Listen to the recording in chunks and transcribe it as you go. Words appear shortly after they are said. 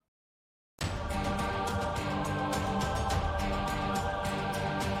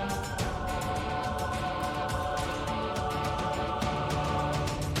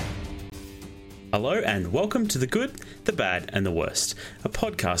Hello and welcome to The Good, The Bad and The Worst, a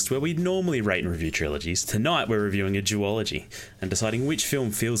podcast where we normally rate and review trilogies. Tonight we're reviewing a duology and deciding which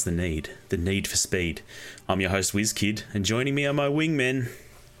film feels the need for speed. I'm your host WizKid, and joining me are my wingmen.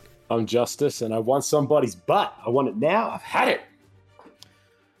 I'm Justice, and I want somebody's butt. I want it now. I've had it.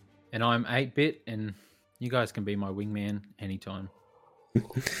 And I'm 8-Bit, and you guys can be my wingman anytime.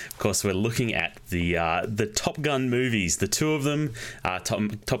 Of course, we're looking at the Top Gun movies, the two of them.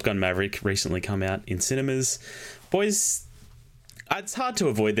 Top Gun Maverick recently come out in cinemas. Boys, it's hard to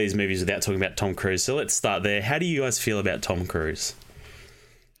avoid these movies without talking about Tom Cruise, so let's start there. How do you guys feel about Tom Cruise?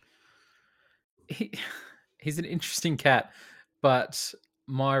 He's an interesting cat, but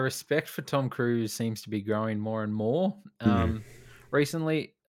my respect for Tom Cruise seems to be growing more and more.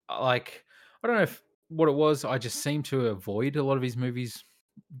 Recently, I don't know what it was. I just seemed to avoid a lot of his movies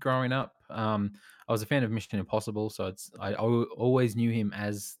growing up. I was a fan of Mission Impossible, so I always knew him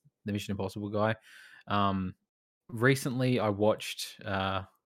as the Mission Impossible guy. Recently, I watched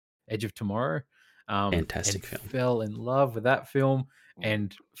Edge of Tomorrow. Fantastic film. Fell in love with that film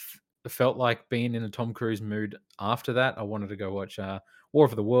and felt like being in a Tom Cruise mood after that. I wanted to go watch War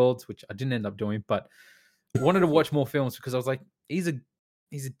of the Worlds, which I didn't end up doing, but wanted to watch more films because I was like, he's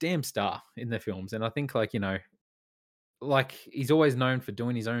a damn star in their films. And I think he's always known for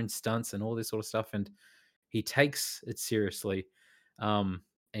doing his own stunts and all this sort of stuff. And he takes it seriously. And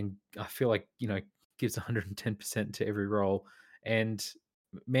I feel like, gives 110% to every role. And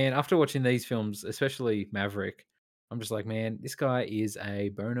man, after watching these films, especially Maverick, I'm just like, man, this guy is a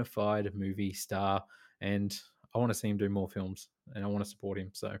bona fide movie star. And I want to see him do more films and I want to support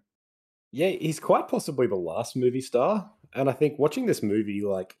him. So Yeah, he's quite possibly the last movie star. And I think watching this movie,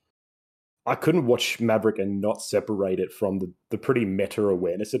 I couldn't watch Maverick and not separate it from the pretty meta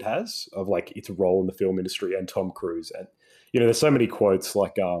awareness it has of its role in the film industry and Tom Cruise. And, there's so many quotes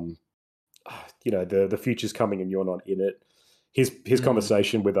the future's coming and you're not in it. His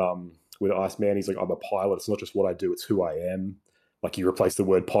conversation with Iceman, he's like, I'm a pilot. It's not just what I do, it's who I am. Like, you replace the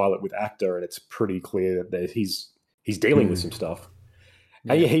word pilot with actor, and it's pretty clear that he's dealing with some stuff.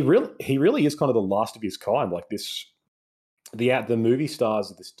 Yeah. And yeah, he really is kind of the last of his kind. Like the movie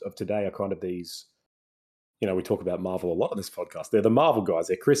stars of today are kind of these. We talk about Marvel a lot on this podcast. They're the Marvel guys.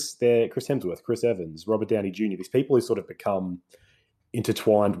 They're Chris Hemsworth, Chris Evans, Robert Downey Jr. These people who sort of become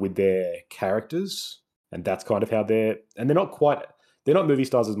intertwined with their characters, and that's kind of how they're not movie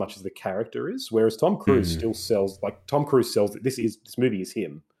stars as much as the character is. Whereas Tom Cruise still sells. Like Tom Cruise sells that this movie is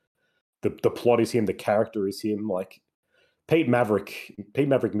him. The plot is him. The character is him. Like. Pete Maverick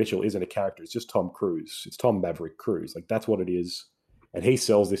Mitchell isn't a character. It's just Tom Cruise. It's Tom Maverick Cruise. Like, that's what it is. And he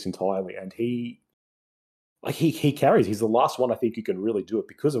sells this entirely. And he carries. He's the last one I think who can really do it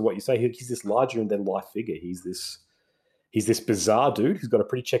because of what you say. He's this larger than life figure. He's this bizarre dude who's got a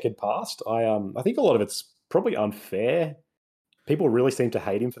pretty checkered past. I think a lot of it's probably unfair. People really seem to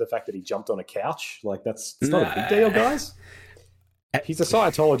hate him for the fact that he jumped on a couch. Like, it's not a big deal, guys. He's a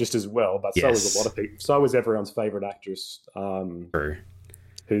Scientologist as well, but so is a lot of people. So is everyone's favorite actress, True.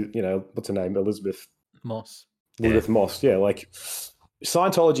 Who, what's her name? Elizabeth Moss. Moss, yeah. Like,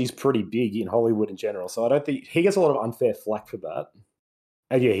 Scientology is pretty big in Hollywood in general, so I don't think he gets a lot of unfair flack for that.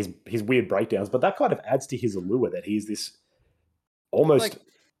 And yeah, his weird breakdowns, but that kind of adds to his allure that he's this almost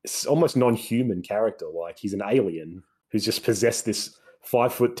non-human character. Like, he's an alien who's just possessed this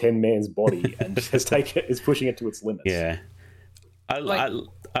 5'10" man's body and is pushing it to its limits. Yeah. I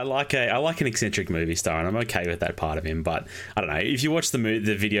like an eccentric movie star, and I'm okay with that part of him. But I don't know, if you watch the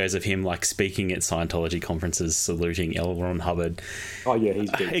videos of him speaking at Scientology conferences, saluting L. Ron Hubbard. Oh yeah, he's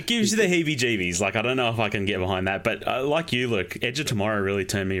deep. It gives you the heebie-jeebies. Like, I don't know if I can get behind that, but like you, look, Edge of Tomorrow really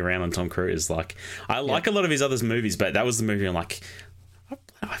turned me around on Tom Cruise. Like, I like a lot of his other movies, but that was the movie I'm like,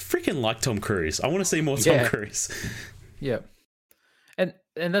 I freaking like Tom Cruise. I want to see more Tom Cruise. Yeah, and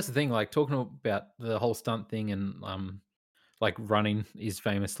that's the thing. Like, talking about the whole stunt thing and running is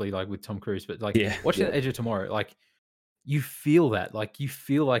famously with Tom Cruise, but watching Edge of Tomorrow, you feel that, you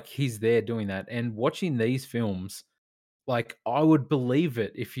feel like he's there doing that. And watching these films, I would believe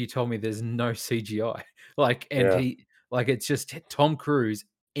it if you told me there's no CGI. He, it's just Tom Cruise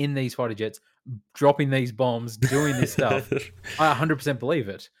in these fighter jets, dropping these bombs, doing this stuff. I 100% believe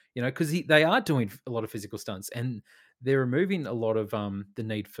it, because they are doing a lot of physical stunts and they're removing a lot of the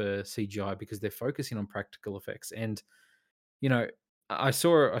need for CGI because they're focusing on practical effects. And I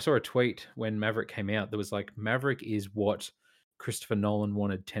saw a tweet when Maverick came out that was like, Maverick is what Christopher Nolan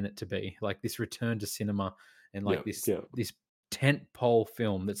wanted Tenet to be, like this return to cinema and this tent pole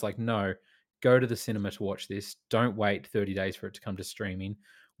film that's like, no, go to the cinema to watch this. Don't wait 30 days for it to come to streaming.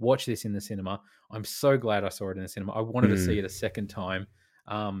 Watch this in the cinema. I'm so glad I saw it in the cinema. I wanted to see it a second time.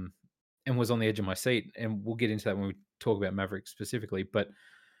 and was on the edge of my seat. And we'll get into that when we talk about Maverick specifically. But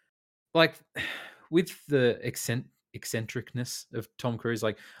like with the eccentricness of Tom Cruise,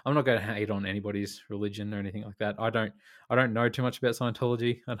 like I'm not going to hate on anybody's religion or anything like that. I don't know too much about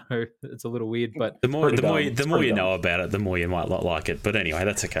Scientology. I know it's a little weird, but the more you know about it, the more you might not like it. But anyway,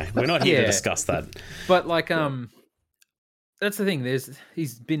 that's okay. We're not here to discuss that. But like that's the thing.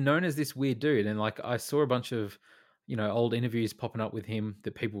 He's been known as this weird dude, and like I saw a bunch of old interviews popping up with him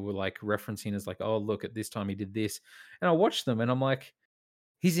that people were like referencing as like, oh, look at this time he did this, and I watched them and I'm like,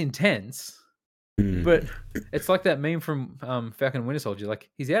 he's intense. But it's like that meme from Falcon and Winter Soldier. Like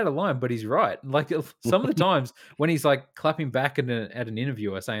he's out of line, but he's right. Like some of the times when he's like clapping back at an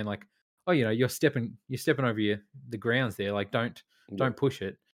interviewer, saying like, "Oh, you're stepping over the grounds there. Like don't push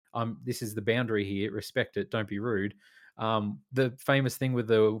it. This is the boundary here. Respect it. Don't be rude." The famous thing with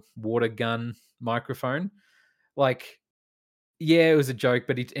the water gun microphone, like. Yeah, it was a joke,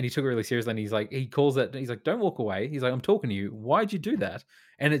 but he took it really seriously. And he calls it. He's like, "Don't walk away." He's like, "I'm talking to you. Why'd you do that?"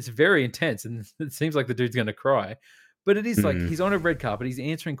 And it's very intense, and it seems like the dude's going to cry. But it is like he's on a red carpet. He's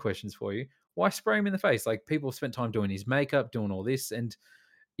answering questions for you. Why spray him in the face? Like people spent time doing his makeup, doing all this, and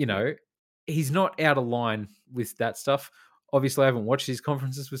he's not out of line with that stuff. Obviously, I haven't watched his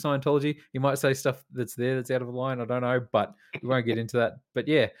conferences with Scientology. He might say stuff that's out of line. I don't know, but we won't get into that. But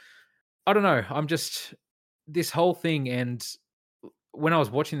yeah, I don't know. I'm just this whole thing and. When I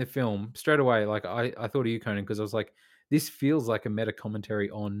was watching the film, straight away, like I thought of you, Conan, because I was like, this feels like a meta commentary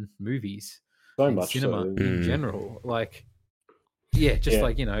on movies, cinema in general. Like,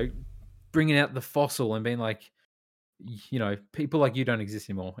 like bringing out the fossil and being like, people like you don't exist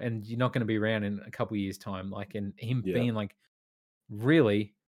anymore, and you're not going to be around in a couple of years' time. Like, and him being like,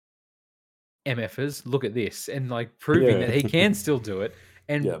 really, MFers, look at this, and like proving that he can still do it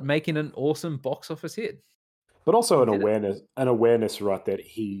and making an awesome box office hit. But also an awareness, right? That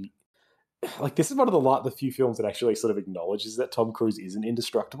he, like, this is one of the few films that actually sort of acknowledges that Tom Cruise isn't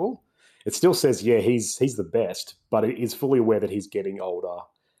indestructible. It still says, he's the best, but it is fully aware that he's getting older,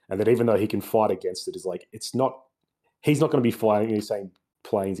 and that even though he can fight against it, is like he's not going to be flying these same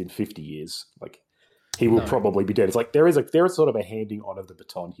planes in 50 years. Like he will probably be dead. It's like there is sort of a handing on of the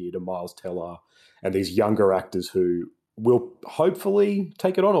baton here to Miles Teller and these younger actors who will hopefully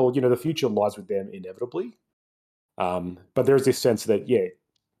take it on, or the future lies with them inevitably. But there's this sense that,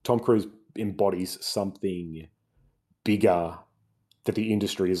 Tom Cruise embodies something bigger that the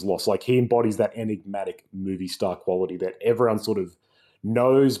industry has lost. Like he embodies that enigmatic movie star quality that everyone sort of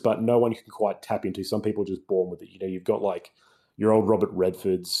knows, but no one can quite tap into. Some people are just born with it. You've got like your old Robert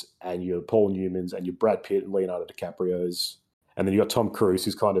Redfords and your Paul Newmans and your Brad Pitt and Leonardo DiCaprio's. And then you got Tom Cruise,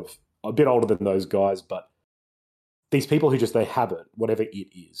 who's kind of a bit older than those guys, but these people who just, they have it, whatever it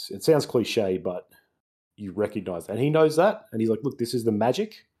is. It sounds cliche, but you recognize that. And he knows that. And he's like, look, this is the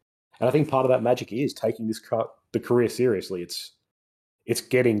magic. And I think part of that magic is taking the career seriously. It's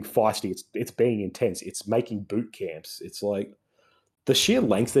getting feisty. It's being intense. It's making boot camps. It's like the sheer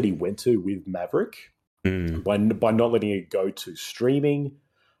lengths that he went to with Maverick by not letting it go to streaming,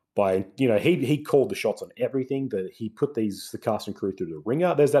 by, he called the shots on everything, that he put the cast and crew through the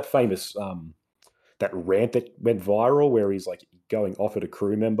ringer. There's that famous, that rant that went viral where he's like going off at a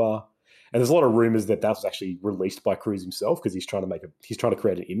crew member. And there's a lot of rumors that was actually released by Cruise himself because he's trying to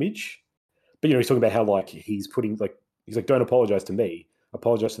create an image. But he's talking about how like he's like, don't apologize to me.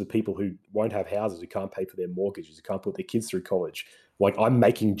 Apologize to the people who won't have houses, who can't pay for their mortgages, who can't put their kids through college. Like I'm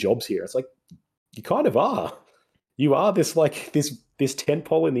making jobs here. It's like you kind of are. You are this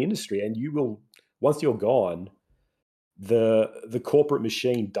tentpole in the industry, and you will, once you're gone, the corporate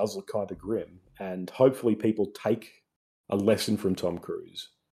machine does look kind of grim. And hopefully people take a lesson from Tom Cruise.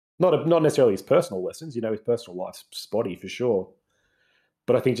 Not necessarily his personal lessons, his personal life's spotty for sure.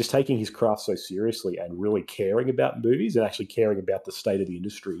 But I think just taking his craft so seriously and really caring about movies and actually caring about the state of the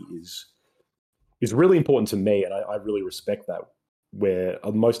industry is really important to me, and I really respect that, where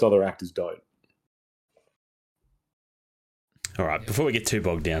most other actors don't. All right, before we get too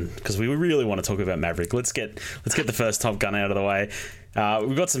bogged down, because we really want to talk about Maverick, let's get the first Top Gun out of the way.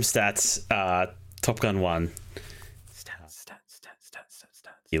 We've got some stats. Top Gun 1. Stats.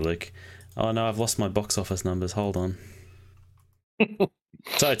 Here, Luke. Oh no, I've lost my box office numbers. Hold on.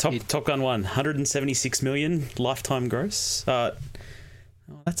 So Top Gun 1, 176 million lifetime gross.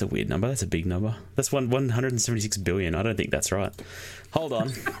 That's a weird number. That's a big number. That's 176 billion. I don't think that's right. Hold on.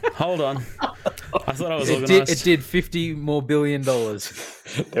 I thought I was organised. It did $50 more billion. There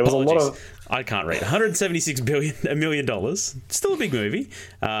was a lot of. I can't read. $176 million. Still a big movie.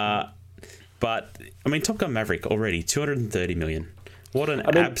 But I mean, Top Gun Maverick already 230 million. What an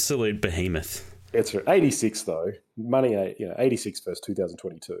absolute behemoth. It's 86 though. Money, 86 versus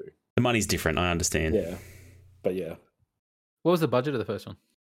 2022. The money's different, I understand. Yeah. But yeah. What was the budget of the first one?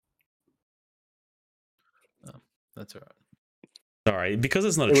 Oh, that's all right. Sorry, because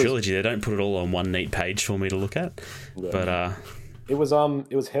it's not a trilogy, they don't put it all on one neat page for me to look at. Yeah. But it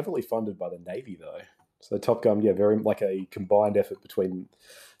was heavily funded by the Navy though. So Top Gun, very like a combined effort between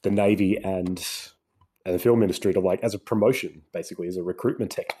the Navy and the film industry to like as a promotion, basically as a recruitment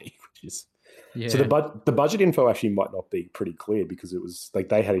technique, which is so the budget info actually might not be pretty clear because it was like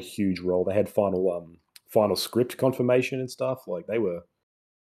they had a huge role. They had final script confirmation and stuff. Like the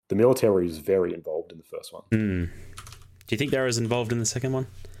military was very involved in the first one. Mm. Do you think they were as involved in the second one?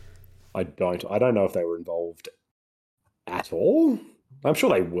 I don't know if they were involved at all. I'm sure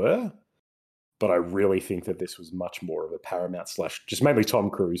they were, but I really think that this was much more of a Paramount / just mainly Tom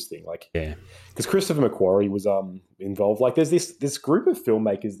Cruise thing. Like, yeah, because Christopher McQuarrie was involved. Like, there's this group of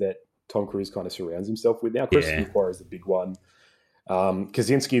filmmakers that Tom Cruise kind of surrounds himself with now. Christopher McQuarrie is the big one.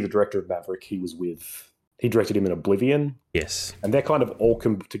 Kaczynski, the director of Maverick, he directed him in Oblivion. Yes. And they're kind of all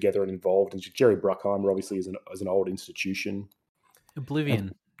come together and involved. And Jerry Bruckheimer obviously is an old institution.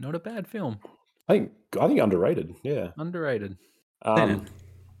 Oblivion, not a bad film. I think underrated. Yeah. Underrated.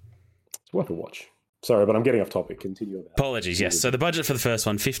 It's worth a watch. Sorry, but I'm getting off topic. Continue. Apologies, yes. So the budget for the first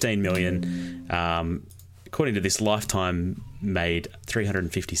one, $15 million. According to this, Lifetime made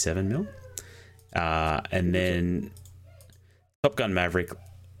 $357 million. And then Top Gun Maverick...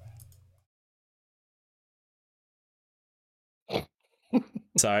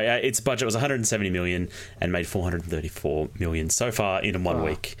 So its budget was $170 million and made $434 million so far in one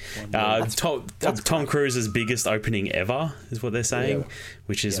week. Tom Cruise's biggest opening ever is what they're saying,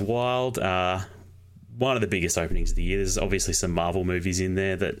 which is wild. One of the biggest openings of the year. There's obviously some Marvel movies in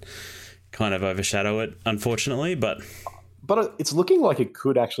there that kind of overshadow it, unfortunately, but it's looking like it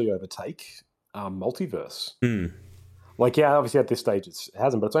could actually overtake Multiverse. Mm. Like, obviously at this stage it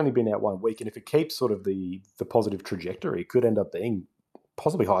hasn't, but it's only been out 1 week, and if it keeps sort of the positive trajectory, it could end up being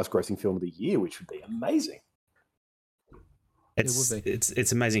possibly highest grossing film of the year, which would be amazing.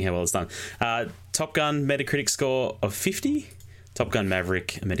 It's amazing how well it's done. Top Gun Metacritic score of 50. Top Gun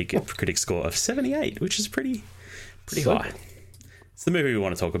Maverick Metacritic score of 78, which is pretty high. It's the movie we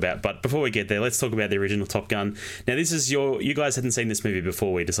want to talk about, but before we get there, let's talk about the original Top Gun. Now, this is you guys hadn't seen this movie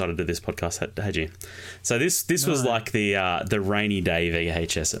before we decided to do this podcast, had you? So this was like the rainy day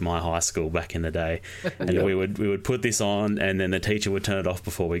VHS at my high school back in the day, and we would put this on, and then the teacher would turn it off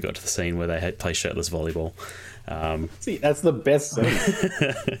before we got to the scene where they had play shirtless volleyball. See, that's the best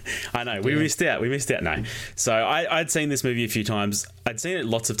scene. I know, we missed out. No, so I'd seen this movie a few times. I'd seen it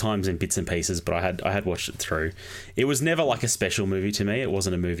lots of times in bits and pieces, but I had watched it through. It was never like a special movie to me. It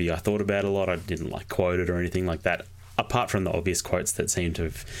wasn't a movie I thought about a lot. I didn't like quote it or anything like that, apart from the obvious quotes that seem to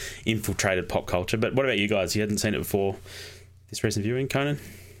have infiltrated pop culture. But what about you guys? You hadn't seen it before this recent viewing, Conan?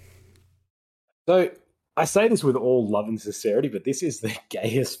 So I say this with all love and sincerity, but this is the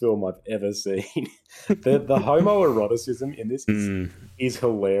gayest film I've ever seen. The homoeroticism in this is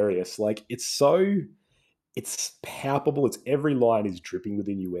hilarious. Like, it's palpable. It's every line is dripping with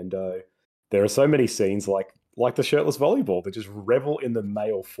innuendo. There are so many scenes like the shirtless volleyball that just revel in the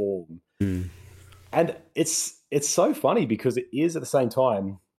male form. And it's so funny because it is at the same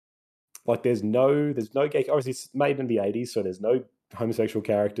time like there's no gay. Obviously, it's made in the 80s, so there's no homosexual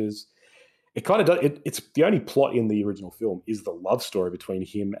characters. It kind of does. It's the only plot in the original film is the love story between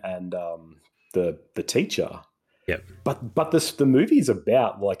him and the teacher. Yep. But the movie is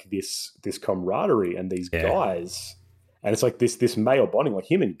about like this camaraderie and these guys, and it's like this male bonding. Like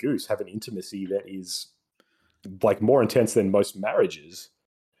him and Goose have an intimacy that is like more intense than most marriages,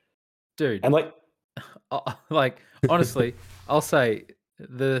 dude. And like honestly, I'll say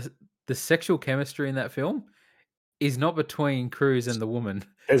the sexual chemistry in that film is not between Cruise and the woman.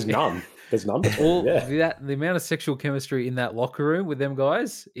 There's none. There's none. The amount of sexual chemistry in that locker room with them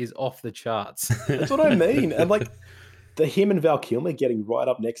guys is off the charts. That's what I mean. And like him and Val Kilmer getting right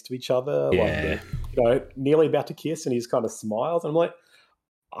up next to each other, like nearly about to kiss, and he just kind of smiles. And I'm like,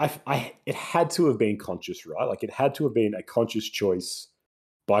 it had to have been conscious, right? Like it had to have been a conscious choice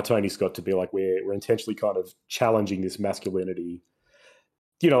by Tony Scott to be like, we're intentionally kind of challenging this masculinity.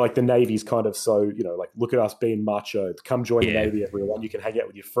 You know, like the Navy's kind of so, like, look at us being macho. Come join the Navy, everyone. You can hang out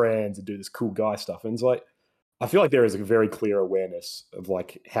with your friends and do this cool guy stuff. And it's like, I feel like there is a very clear awareness of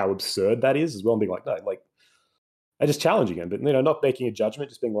like how absurd that is as well. And being like, no, like, they're just challenging him, but not making a judgment,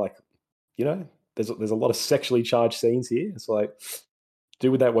 just being like, there's a lot of sexually charged scenes here. It's like,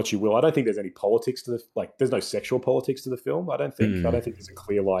 do with that what you will. I don't think there's any politics to there's no sexual politics to the film. I don't think there's a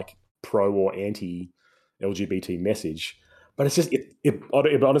clear like pro or anti LGBT message. But it's just it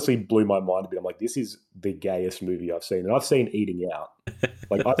honestly blew my mind a bit. I'm like, this is the gayest movie I've seen, and I've seen Eating Out.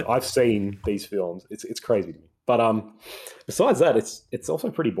 Like I've seen these films. It's crazy to me. But besides that, it's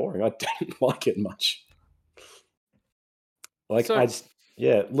also pretty boring. I don't like it much. Like so,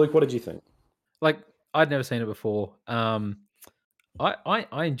 Luke, what did you think? Like I'd never seen it before. I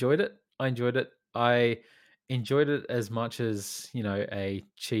enjoyed it. I enjoyed it as much as, you know, a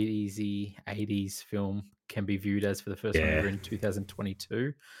cheesy 80s film can be viewed as for the first time ever in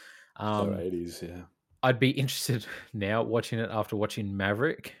 2022. So 80s, yeah. I'd be interested now watching it after watching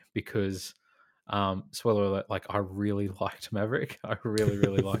Maverick because, spoiler alert, like I really liked Maverick. I really,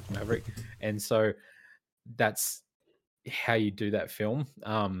 really liked Maverick. And so that's how you do that film.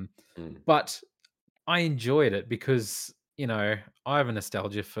 But I enjoyed it because, you know, I have a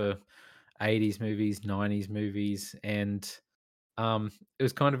nostalgia for 80s movies, 90s movies, and it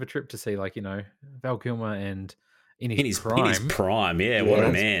was kind of a trip to see, like, you know, Val Kilmer and in his prime, yeah, what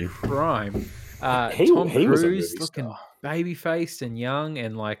a man. Prime. Tom Cruise looking baby-faced and young,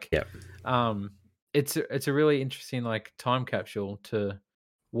 and like, it's a really interesting like time capsule to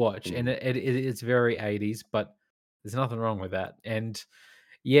watch, and it's very 80s, but there's nothing wrong with that. And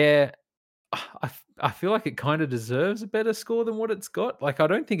yeah, I feel like it kind of deserves a better score than what it's got. Like, I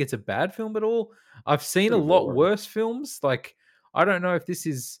don't think it's a bad film at all. I've seen a lot worse films. Like, I don't know if this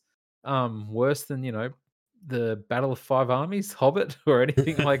is worse than, you know, the Battle of Five Armies, Hobbit, or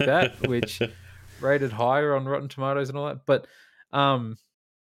anything like that, which rated higher on Rotten Tomatoes and all that. But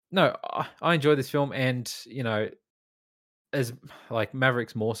no, I enjoy this film, and, you know, as like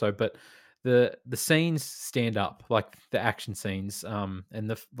Maverick's more so, but the scenes stand up, like the action scenes, and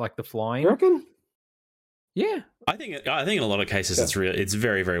the flying. You reckon? Yeah, I think in a lot of cases it's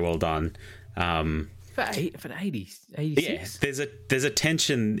very, very well done. For an 80s, 86. Yeah, there's a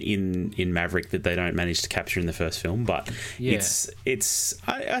tension in Maverick that they don't manage to capture in the first film, but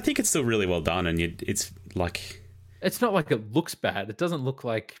I think it's still really well done, and it's like, it's not like it looks bad. It doesn't look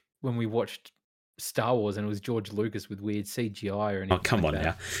like when we watched Star Wars and it was George Lucas with weird CGI or anything. Oh, come on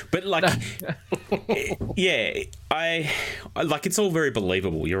now. But like, I like, it's all very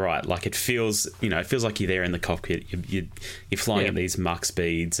believable. You're right. Like, it feels like you're there in the cockpit. You're flying at these Mach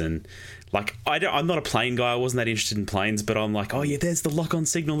speeds, and like, I'm not a plane guy. I wasn't that interested in planes, but I'm like, oh yeah, there's the lock-on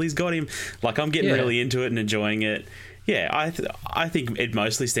signal. He's got him. Like, I'm getting really into it and enjoying it. Yeah, I think it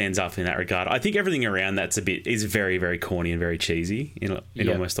mostly stands up in that regard. I think everything around is very, very corny and very cheesy in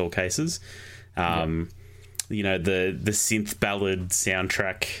almost all cases. You know, the synth ballad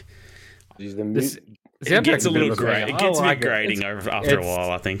soundtrack. It gets a little great. It gets a bit grating after a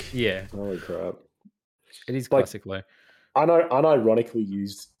while, I think. Yeah. Holy crap! It is classic, though. Unironically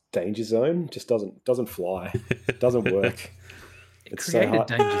used Danger Zone just doesn't fly. Doesn't work. It's so hard.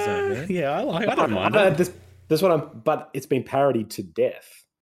 Danger Zone, man. Yeah, I don't mind. This one, but it's been parodied to death.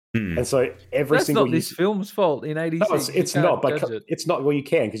 And so that's not this film's fault in 86. No, it's not, but it's not. Well, you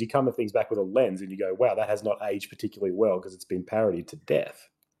can, because you come at things back with a lens and you go, wow, that has not aged particularly well because it's been parodied to death.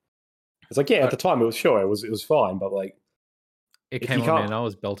 It's like, at the time it was fine, but like, it came on and I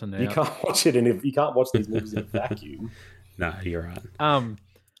was belting out. You can't watch it, and you can't watch these movies in a vacuum. No, you're right.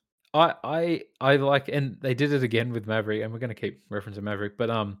 I like, and they did it again with Maverick, and we're going to keep referencing Maverick, but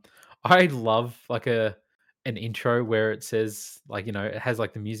I love like an intro where it says, like, you know, it has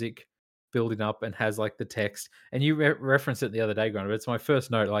like the music building up and has like the text, and you referenced it the other day, Grant, but it's my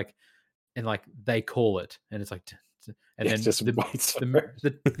first note, like, and like they call it, and it's like, and then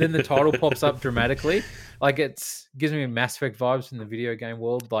then the title pops up dramatically, like gives me Mass Effect vibes from the video game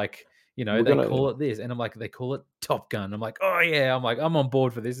world, like, you know, they call it this, and I'm like, they call it Top Gun. I'm like, oh yeah, I'm on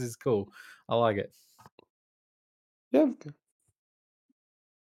board for this. This is cool. I like it. Yeah.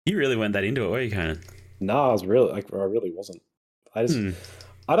 You really went that into it, were you, Conan? No, I really wasn't. I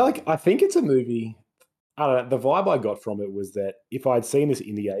think it's a movie. I don't know. The vibe I got from it was that if I'd seen this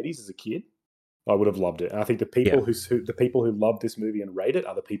in the 80s as a kid, I would have loved it. And I think the people who loved this movie and rate it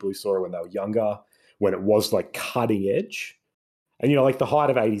are the people who saw it when they were younger, when it was like cutting edge. And, you know, like the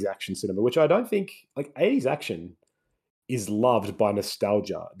height of 80s action cinema, which I don't think, like, 80s action is loved by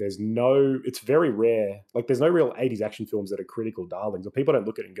nostalgia. It's very rare. Like, there's no real 80s action films that are critical darlings, or people don't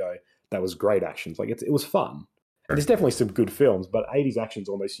look at it and go, that was great actions. Like, it was fun. And there's definitely some good films, but 80s action's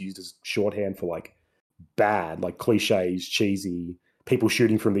almost used as shorthand for, like, bad, like cliches, cheesy, people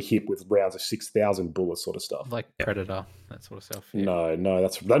shooting from the hip with rounds of 6,000 bullets sort of stuff. Like Predator, that sort of stuff. Yeah. No,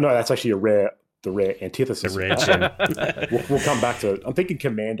 that's actually the rare antithesis. We'll come back to it. I'm thinking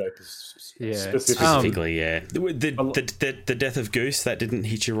Commando specifically. The death of Goose, that didn't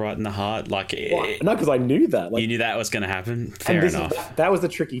hit you right in the heart. Like, no, because I knew that. Like, you knew that was going to happen. Fair enough. That was the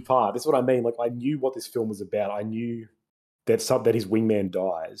tricky part. This is what I mean. Like, I knew what this film was about. I knew that his wingman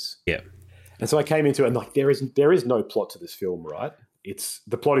dies. Yeah. And so I came into it and like there is no plot to this film, right?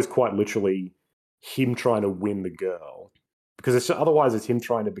 The plot is quite literally him trying to win the girl, because otherwise it's him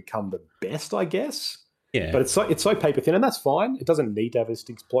trying to become the best, I guess. Yeah. But it's so paper thin, and that's fine. It doesn't need to have a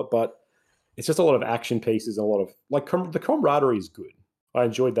distinct plot, but it's just a lot of action pieces and a lot of like the camaraderie is good. I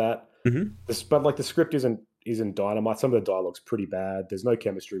enjoyed that. Mm-hmm. But like the script isn't dynamite. Some of the dialogue's pretty bad. There's no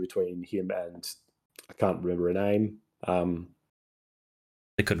chemistry between him and I can't remember her name.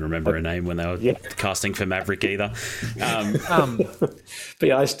 They couldn't remember her name when they were casting for Maverick either.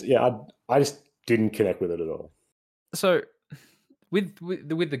 But I just didn't connect with it at all. So with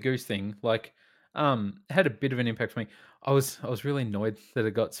the Goose thing, like, had a bit of an impact for me. I was really annoyed that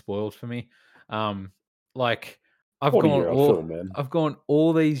it got spoiled for me. Like I've gone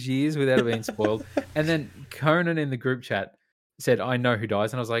all these years without it being spoiled, and then Conan in the group chat said, "I know who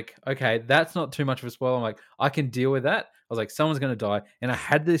dies," and I was like, "Okay, that's not too much of a spoiler." I'm like, I can deal with that. I was like, someone's going to die, and I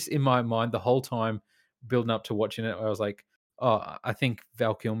had this in my mind the whole time building up to watching it. Where I was like, "Oh, I think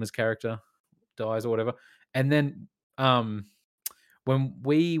Val Kilmer's character dies or whatever," and then when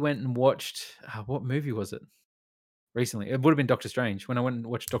we went and watched what movie was it recently? It would have been Doctor Strange. When I went and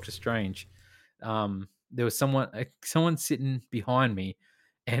watched Doctor Strange, there was someone sitting behind me,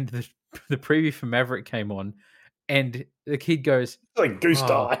 and the preview for Maverick came on, and the kid goes, like Goose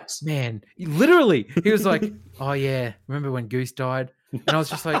dies. Man, literally, he was like, "Oh yeah, remember when Goose died?" And I was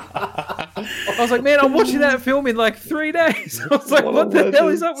just like, man, I'm watching that film in like 3 days. I was like, what the hell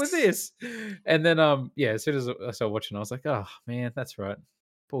is up with this? And then, as soon as I started watching, I was like, oh man, that's right,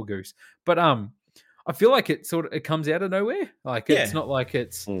 poor Goose. But I feel like it comes out of nowhere. Like it's not like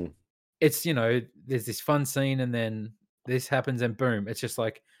it's there's this fun scene and then this happens and boom, it's just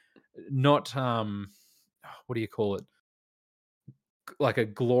like not what do you call it? Like a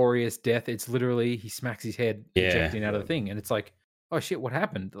glorious death. It's literally he smacks his head ejecting out of the thing, and it's like, oh shit, what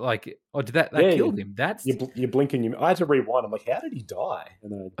happened? Like, oh, did that killed him? That's you blink and I had to rewind. I'm like, how did he die?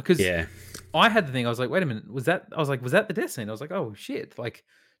 Because I had the thing. I was like, wait a minute, was that the death scene? I was like, oh shit, like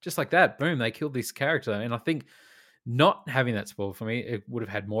just like that, boom, they killed this character. And I think not having that spoiled for me, it would have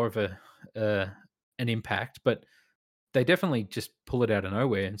had more of an impact. But they definitely just pull it out of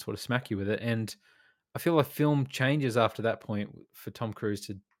nowhere and sort of smack you with it. And I feel like film changes after that point for Tom Cruise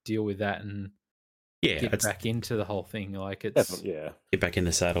to deal with that and get back into the whole thing. Like it's get back in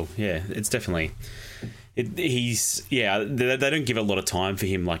the saddle. Yeah, it's definitely. They don't give a lot of time for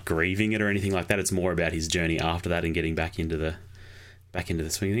him like grieving it or anything like that. It's more about his journey after that and getting back into the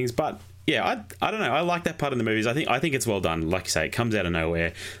swing of things. But yeah, I don't know. I like that part of the movies. I think it's well done. Like you say, it comes out of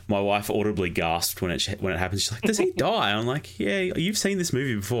nowhere. My wife audibly gasped when it happens. She's like, "Does he die?" I'm like, "Yeah, you've seen this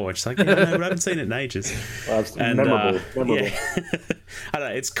movie before." And she's like, "No, but I haven't seen it in ages." Memorable. Yeah. I don't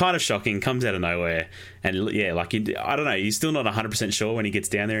know. It's kind of shocking. Comes out of nowhere, and yeah, like I don't know. You're still not 100% sure when he gets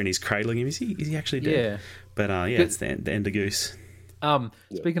down there and he's cradling him. Is he actually dead? Yeah. But it's the end of Goose.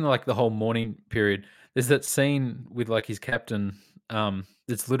 Speaking of like the whole mourning period, there's that scene with like his captain.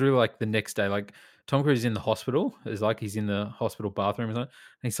 It's literally like the next day, like Tom Cruise is in the hospital. It's like he's in the hospital bathroom or something.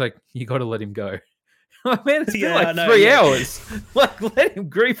 And he's like, "You got to let him go." Like, man, it's been like 3 hours. Like, let him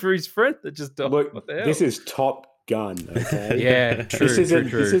grieve for his friend that just died. Look, what the hell? This is Top Gun, okay? Yeah, true. This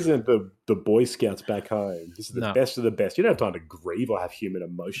isn't the Boy Scouts back home. This is the best of the best. You don't have time to grieve or have human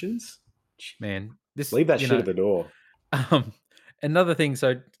emotions. Man, leave that shit at the door. Another thing,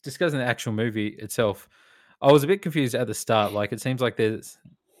 so discussing the actual movie itself, I was a bit confused at the start. Like, it seems like it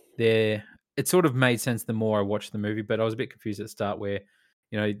sort of made sense the more I watched the movie, but I was a bit confused at the start where,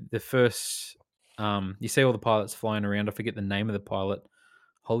 the first, you see all the pilots flying around. I forget the name of the pilot.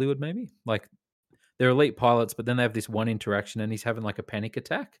 Hollywood, maybe? Like, they're elite pilots, but then they have this one interaction and he's having like a panic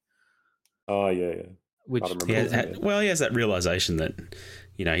attack. Oh, yeah. Which he has that realization that,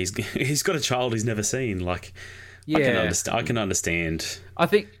 he's got a child he's never seen. Like, I can understand. I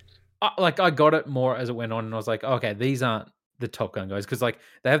think, I got it more as it went on, and I was like, okay, these aren't the Top Gun guys, because like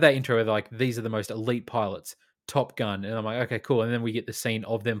they have that intro where they're like, these are the most elite pilots, Top Gun, and I'm like, okay, cool. And then we get the scene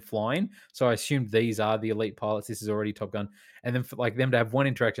of them flying, so I assumed these are the elite pilots. This is already Top Gun, and then for like them to have one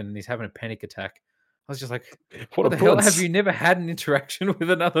interaction and he's having a panic attack. I was just like, what the hell? Have you never had an interaction with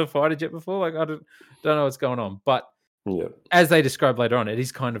another fighter jet before? Like, I don't know what's going on. But as they describe later on, it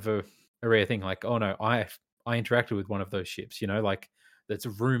is kind of a rare thing. Like, oh no, I interacted with one of those ships, like that's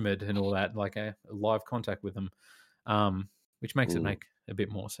rumored and all that, like a live contact with them, which makes it make a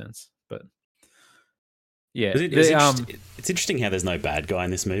bit more sense. But yeah, it's interesting how there's no bad guy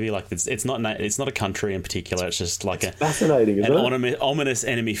in this movie. Like it's not a country in particular. It's just like fascinating, isn't an ominous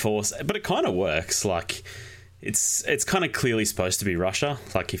enemy force. But it kind of works. Like it's kind of clearly supposed to be Russia.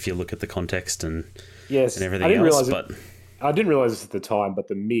 Like if you look at the context and everything else. I didn't realize this at the time, but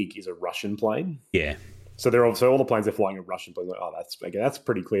the MiG is a Russian plane. Yeah. So all the planes they're flying are Russian planes. Like, oh, that's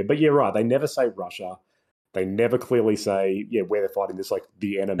pretty clear. But you're right. They never say Russia. They never clearly say where they're fighting. This like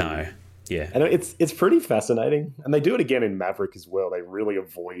the enemy. No. Yeah. And it's pretty fascinating. And they do it again in Maverick as well. They really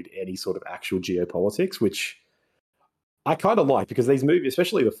avoid any sort of actual geopolitics, which I kind of like because these movies,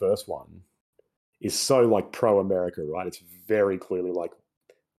 especially the first one, is so like pro-America, right? It's very clearly like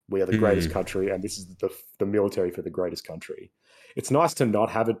we are the greatest country and this is the military for the greatest country. It's nice to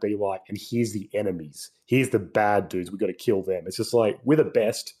not have it be like, and here's the enemies. Here's the bad dudes. We've got to kill them. It's just like, we're the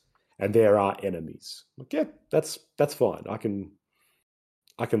best and there are enemies. Like, yeah, that's fine. I can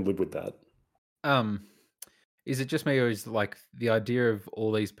live with that. Is it just me, or is like the idea of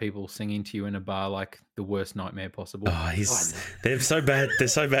all these people singing to you in a bar like the worst nightmare possible? Oh, they're so bad. They're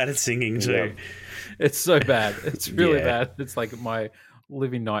so bad at singing too. Yeah. It's so bad. It's really bad. It's like my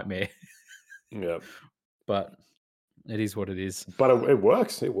living nightmare. Yeah, but it is what it is. But it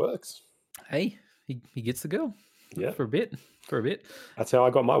works. It works. Hey, he gets the girl. Yeah, for a bit. That's how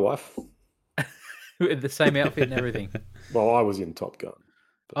I got my wife. With the same outfit and everything. Well, I was in Top Gun.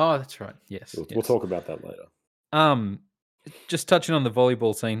 Oh, that's right. Yes. We'll talk about that later. Just touching on the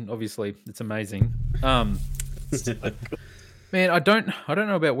volleyball scene, obviously it's amazing. Man, I don't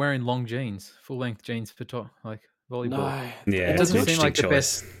know about wearing long jeans, full length jeans for volleyball. No. Yeah, it doesn't seem like the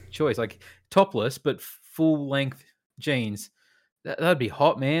best choice. Like topless, but full length jeans. That'd be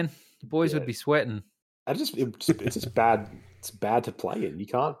hot, man. The boys would be sweating. It's just bad. It's bad to play in. You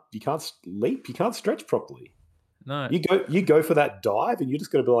can't leap. You can't stretch properly. No. You go for that dive, and you're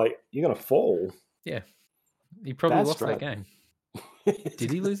just going to be like, you're going to fall. Yeah. He probably lost that game.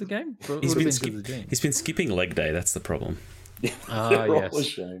 Did he lose the game? He's been skipping leg day. That's the problem. Yes.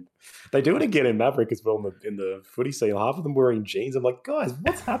 Ashamed. They do it again in Maverick as well in the footy scene. Half of them wearing jeans. I'm like, guys,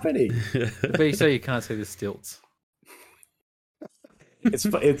 what's happening? But so you can't see the stilts.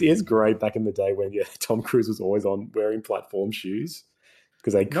 It is great back in the day when Tom Cruise was always on wearing platform shoes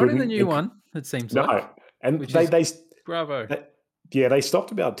because they couldn't. Not in the new one. It seems like. And they bravo. They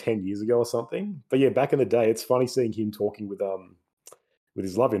stopped about 10 years ago or something. But yeah, back in the day, it's funny seeing him talking with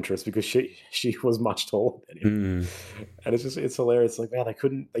his love interest because she was much taller than him, and it's hilarious. Like, wow, they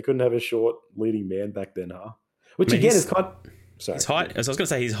couldn't have a short leading man back then, huh? Which again is kind. Sorry, his height. As I was going to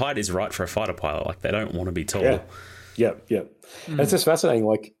say, his height is right for a fighter pilot. Like they don't want to be tall. Yeah. And it's just fascinating.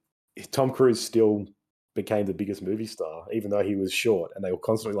 Like Tom Cruise still became the biggest movie star, even though he was short, and they were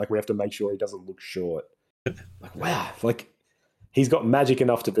constantly like, we have to make sure he doesn't look short. Like, wow, like he's got magic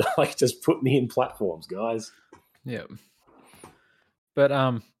enough to be like, just put me in platforms, guys. Yeah. But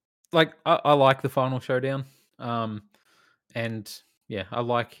like I like the final showdown. And yeah, I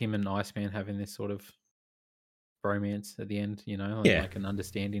like him and Iceman having this sort of bromance at the end, like an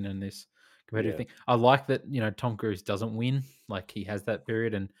understanding and this competitive thing. I like that, Tom Cruise doesn't win, like he has that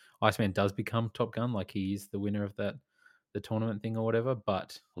period, and Iceman does become Top Gun, like he is the winner of the tournament thing or whatever,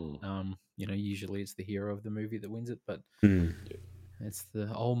 but usually it's the hero of the movie that wins it, but it's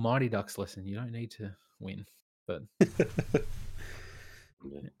the old Mighty Ducks lesson. You don't need to win, but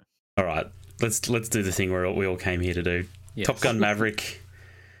all right, let's do the thing we all came here to do. Yes. Top Gun Maverick.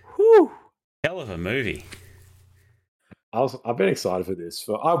 Whew. Hell of a movie. I've been excited for this.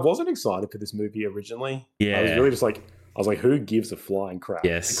 I wasn't excited for this movie originally. Yeah, I was really just like, who gives a flying crap?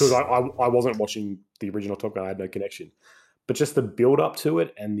 Yes, because I wasn't watching the original Top Gun. I had no connection. But just the build up to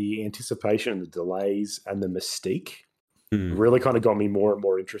it and the anticipation and the delays and the mystique really kind of got me more and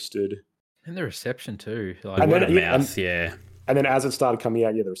more interested. And the reception too. Like, and then, and then as it started coming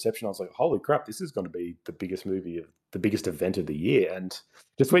out, the reception, I was like, holy crap, this is going to be the biggest event of the year. And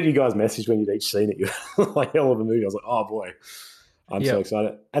just when you guys messaged when you'd each seen it, you're like, hell of a movie. I was like, oh boy, I'm so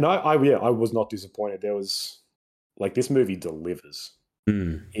excited. And I was not disappointed. There was like, this movie delivers.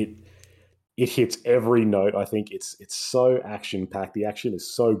 It hits every note. I think it's so action packed. The action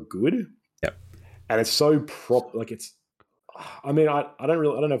is so good. Yep. And it's so I mean, I don't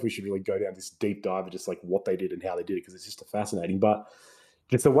know if we should really go down this deep dive of just like what they did and how they did it, because it's just fascinating. But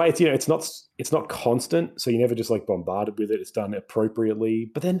it's the way it's not constant, so you're never just like bombarded with it. It's done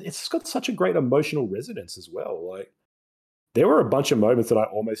appropriately, but then it's got such a great emotional resonance as well. Like there were a bunch of moments that I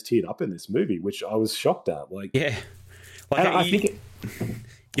almost teared up in this movie, which I was shocked at. Like I think.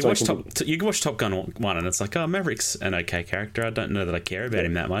 You watch Top Gun 1 and it's like, oh, Maverick's an okay character. I don't know that I care about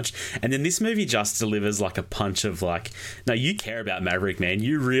him that much. And then this movie just delivers like a punch of like, no, you care about Maverick, man.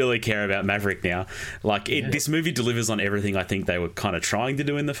 You really care about Maverick now. Like this movie delivers on everything I think they were kind of trying to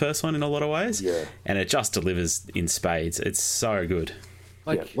do in the first one in a lot of ways. Yeah. And it just delivers in spades. It's so good.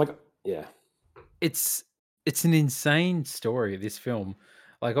 It's an insane story, this film.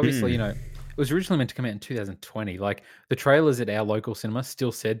 Like, obviously, it was originally meant to come out in 2020. Like, the trailers at our local cinema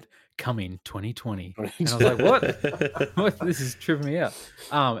still said coming 2020, and I was like, what? What? This is tripping me out.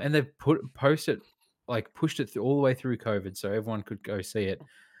 And they've pushed it through, all the way through COVID, so everyone could go see it.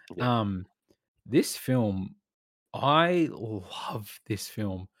 Yeah. This film, I love this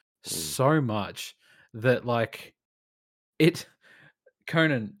film so much that, like,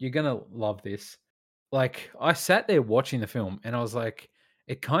 Conan, you're gonna love this. Like, I sat there watching the film and I was like,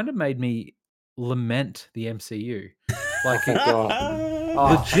 it kind of made me lament the MCU. Like,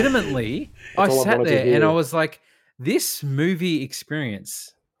 legitimately, I sat there and I was like, this movie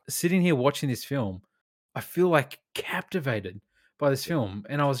experience, sitting here watching this film, I feel like captivated by this film.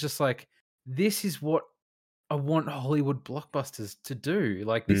 And I was just like, this is what I want Hollywood blockbusters to do.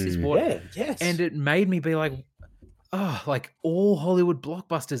 Like, this is what, and it made me be like, oh, like, all Hollywood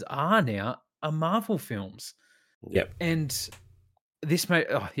blockbusters are Marvel films. Yep. And this made,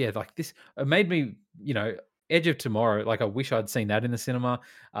 this, it made me, Edge of Tomorrow, like, I wish I'd seen that in the cinema.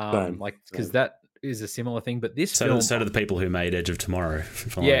 Because that is a similar thing. But this film, so do the people who made Edge of Tomorrow.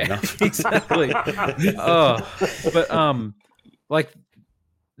 Exactly. Like,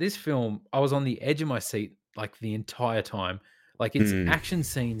 this film, I was on the edge of my seat like the entire time. Like, its action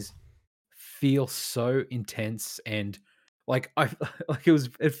scenes feel so intense, and like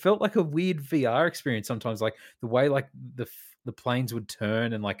it felt like a weird VR experience sometimes. Like, the way, like, the planes would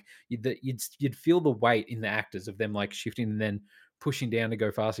turn, and like you'd feel the weight in the actors of them, like, shifting and then pushing down to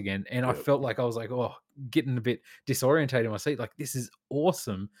go fast again. And I felt like I was like, oh, getting a bit disorientated in my seat. Like, this is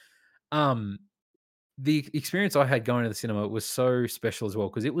awesome. The experience I had going to the cinema was so special as well,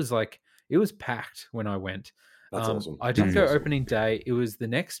 because it was packed when I went. That's awesome. I didn't go opening day. It was the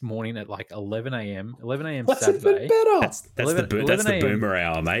next morning at like 11 a.m. 11 a.m. That's Saturday. Even better. That's the boomer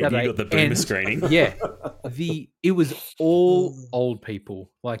hour, mate. Saturday. You got the boomer screening. Yeah. It was all old people,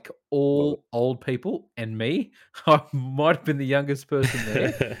 like all old people, and me. I might have been the youngest person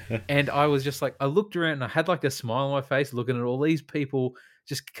there. And I was just like, I looked around and I had like a smile on my face looking at all these people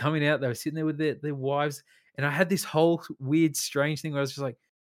just coming out. They were sitting there with their wives. And I had this whole weird, strange thing where I was just like,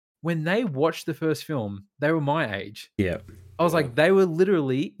 when they watched the first film, they were my age. Yeah. I was like, they were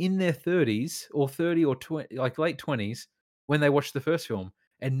literally in their 30s or 30 or 20, like late 20s when they watched the first film.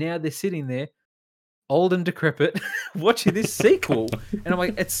 And now they're sitting there, old and decrepit, watching this sequel. And I'm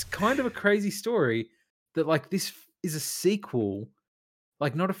like, it's kind of a crazy story that, like, this is a sequel,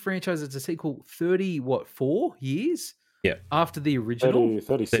 like, not a franchise, it's a sequel 4 years? Yeah. After the original.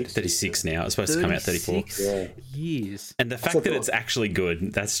 36 now. It's supposed to come out 34 years. And the fact that it's actually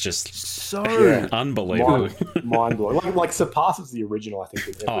good, that's just so unbelievable. Mind blowing. Like surpasses the original, I think,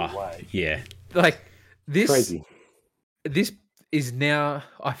 in every way. Yeah. Like, this crazy. This is now,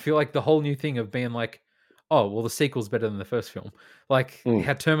 I feel like, the whole new thing of being like, oh, well, the sequel's better than the first film. Like,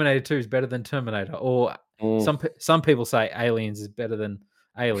 how Terminator 2 is better than Terminator, or some people say Aliens is better than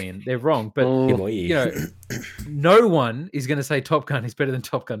Alien. They're wrong, but no one is going to say Top Gun is better than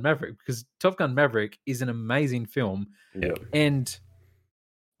Top Gun Maverick, because Top Gun Maverick is an amazing film. And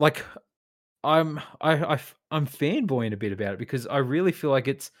like, I'm fanboying a bit about it, because I really feel like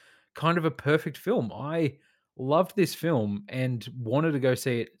it's kind of a perfect film. I loved this film and wanted to go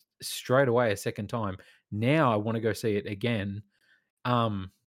see it straight away a second time. Now I want to go see it again. I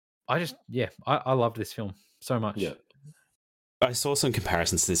loved this film so much. Yeah. I saw some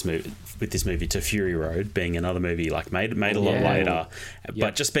comparisons to this movie to Fury Road, being another movie like made a lot later,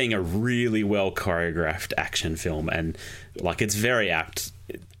 but just being a really well choreographed action film, and like it's very apt.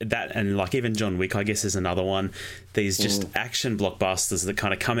 That, and like even John Wick, I guess, is another one. These just action blockbusters that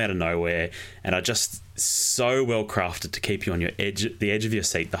kind of come out of nowhere and are just so well crafted to keep you on the edge of your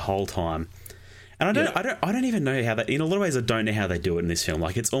seat the whole time. And I don't even know how that. In a lot of ways, I don't know how they do it in this film.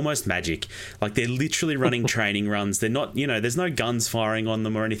 Like, it's almost magic. Like, they're literally running training runs. They're not, there's no guns firing on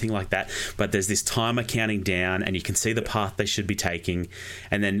them or anything like that. But there's this timer counting down, and you can see the path they should be taking.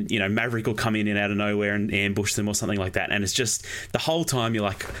 And then Maverick will come in and out of nowhere and ambush them or something like that. And it's just the whole time you're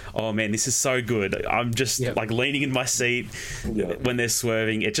like, oh man, this is so good. I'm just like leaning in my seat when they're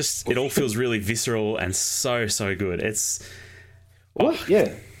swerving. It all feels really visceral and so good. It's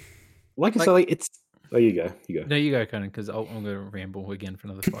Like I say, it's. Oh, you go. No, you go, Conan, because I'm going to ramble again for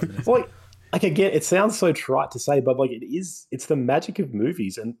another 5 minutes. Like again, it sounds so trite to say, but like it's the magic of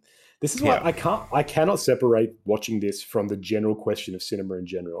movies, and this is why I cannot separate watching this from the general question of cinema in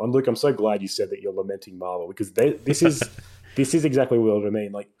general. And Luke, I'm so glad you said that you're lamenting Marvel, because this is exactly what I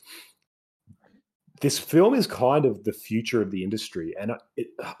mean. Like, this film is kind of the future of the industry, and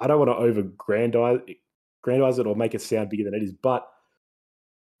I don't want to over-grandize it or make it sound bigger than it is, but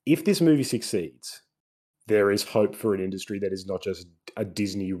if this movie succeeds, there is hope for an industry that is not just a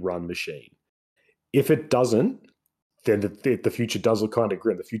Disney-run machine. If it doesn't, then the future does look kind of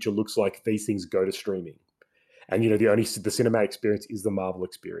grim. The future looks like these things go to streaming, and the cinematic experience is the Marvel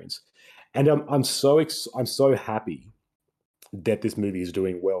experience. And I'm so happy that this movie is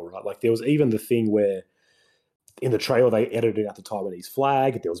doing well, right? Like, there was even the thing where in the trailer they edited out the Taiwanese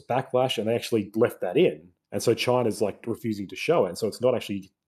flag. There was backlash, and they actually left that in, and so China's like refusing to show it, and so it's not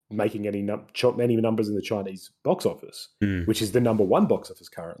actually making any numbers in the Chinese box office, which is the number one box office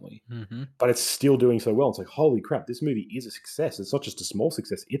currently. But it's still doing so well. It's like, holy crap, this movie is a success. It's not just a small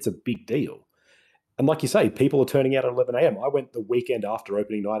success, it's a big deal. And like you say, people are turning out at 11 a.m. I went the weekend after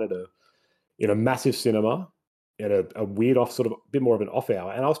opening night in a massive cinema at a weird off, sort of a bit more of an off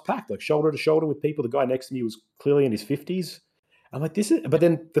hour, and I was packed, like shoulder to shoulder with people. The guy next to me was clearly in his 50s. I'm like, but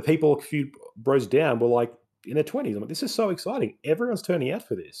then the people a few rows down were like in their 20s. I'm like, this is so exciting. Everyone's turning out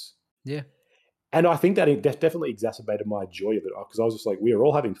for this. Yeah. And I think that it definitely exacerbated my joy of it, because I was just like, we are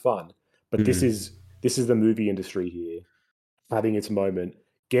all having fun, but this is the movie industry here having its moment,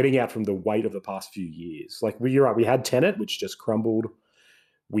 getting out from the weight of the past few years. Like, you're right, we had Tenet, which just crumbled.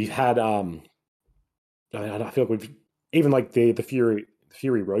 We've had I feel like we've even like the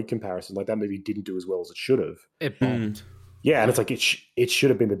Fury Road comparison, like that movie didn't do as well as it should have. It bombed. Yeah, and it's like it should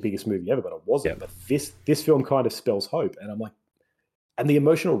have been the biggest movie ever, but it wasn't. But this film kind of spells hope, and I'm like, and the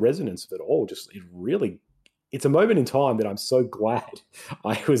emotional resonance of it all, it's a moment in time that I'm so glad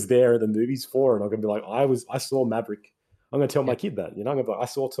I was there at the movies for, and I'm gonna be like, I saw Maverick. I'm gonna tell my kid that, I'm gonna be like, I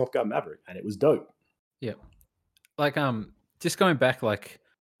saw Top Gun Maverick, and it was dope. Yeah, like just going back, like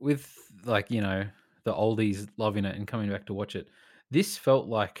with like the oldies loving it and coming back to watch it. This felt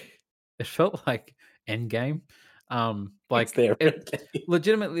like Endgame. Like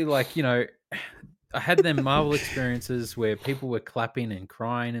legitimately, like I had them Marvel experiences where people were clapping and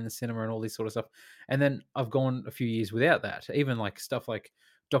crying in the cinema and all this sort of stuff, and then I've gone a few years without that. Even like stuff like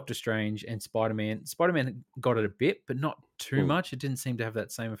Doctor Strange and Spider-Man. Spider-Man got it a bit, but not too much. It didn't seem to have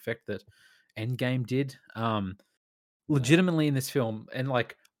that same effect that Endgame did. Legitimately in this film, and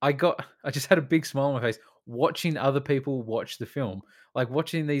like I just had a big smile on my face watching other people watch the film, like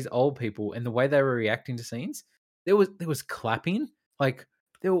watching these old people and the way they were reacting to scenes. There was clapping, like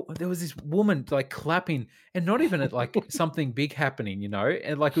there was this woman like clapping, and not even at like something big happening,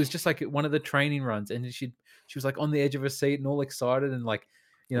 and like it was just like one of the training runs, and she was like on the edge of her seat and all excited, and like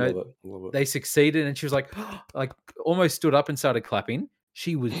love it. They succeeded, and she was like like almost stood up and started clapping.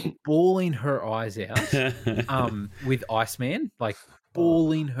 She was bawling her eyes out with Iceman, like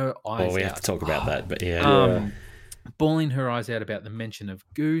bawling her eyes out. Well, we have to talk about that, but bawling her eyes out about the mention of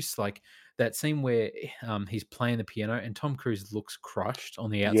Goose, like that scene where he's playing the piano and Tom Cruise looks crushed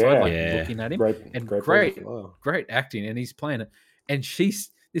on the outside, looking at him. Great acting, and he's playing it. And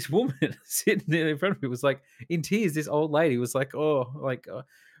this woman sitting there in front of me was like in tears. This old lady was like,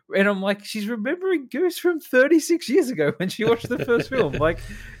 and I'm like, she's remembering Goose from 36 years ago when she watched the first film. Like,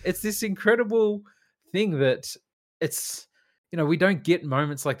 it's this incredible thing that it's, we don't get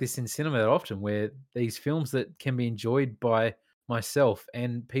moments like this in cinema that often, where these films that can be enjoyed by myself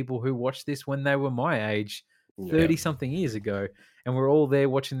and people who watched this when they were my age 30 something years ago, and we're all there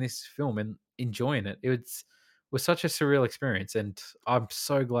watching this film and enjoying it. It was such a surreal experience, and I'm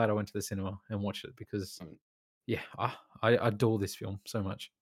so glad I went to the cinema and watched it, because I adore this film so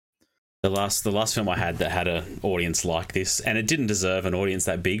much. The last film I had that had an audience like this, and it didn't deserve an audience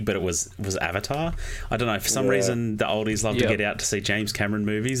that big, but it was Avatar. I don't know, for some reason the oldies love to get out to see James Cameron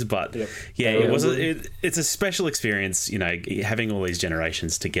movies, but it's a special experience, having all these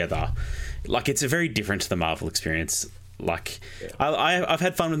generations together. Like, it's a very different to the Marvel experience. Like, I've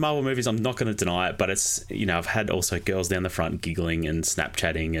had fun with Marvel movies, I'm not going to deny it, but it's, I've had also girls down the front giggling and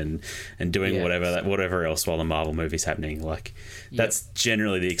Snapchatting and doing whatever else while the Marvel movie's happening. Like, that's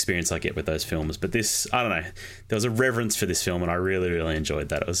generally the experience I get with those films. But this, I don't know, there was a reverence for this film, and I really, really enjoyed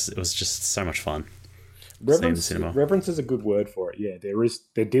that. It was just so much fun. Reverence is a good word for it. Yeah,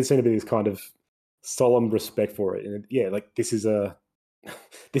 there did seem to be this kind of solemn respect for it, and like this is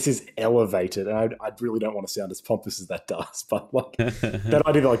elevated, and I really don't want to sound as pompous as that does, but like that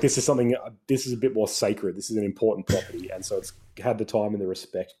idea that like this is a bit more sacred. This is an important property, and so it's had the time and the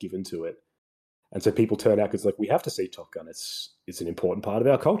respect given to it, and so people turn out because like we have to see Top Gun. It's an important part of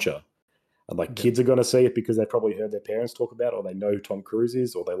our culture, and like kids are going to see it because they probably heard their parents talk about it, or they know who Tom Cruise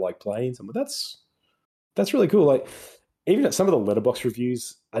is, or they like planes, and that's really cool. Like, even at some of the Letterboxd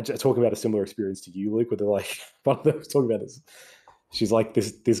reviews, I talk about a similar experience to you, Luke, where they're like, one of them was talking about this. She's like,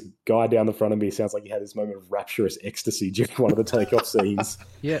 this guy down the front of me sounds like he had this moment of rapturous ecstasy during one of the takeoff scenes.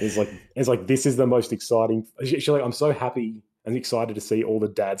 Yeah. It's like, this is the most exciting. She's like, I'm so happy and excited to see all the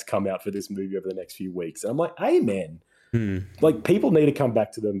dads come out for this movie over the next few weeks. And I'm like, amen. Like, people need to come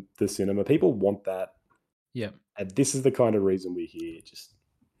back to the cinema. People want that. Yeah. And this is the kind of reason we're here. Just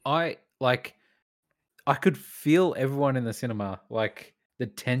I could feel everyone in the cinema, like the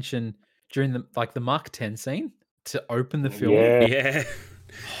tension during the Mark 10 scene to open the film. Yeah.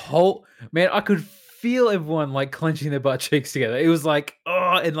 Man, I could feel everyone like clenching their butt cheeks together. It was like,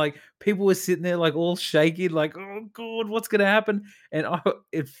 oh, and like people were sitting there like all shaky, like, oh God, what's gonna happen? And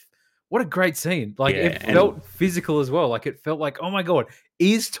what a great scene. Like it felt physical as well. Like it felt like, oh my God,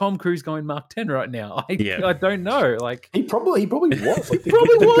 is Tom Cruise going Mark 10 right now? I don't know. Like he probably was. Like, he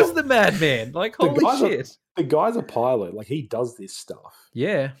probably was the madman. Like, holy shit. The guy's a pilot. Like, he does this stuff.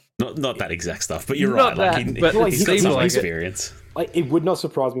 Yeah. Not that exact stuff, but you're not right. That, like he's got some like experience. Like, it would not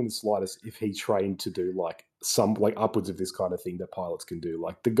surprise me in the slightest if he trained to do like some like upwards of this kind of thing that pilots can do.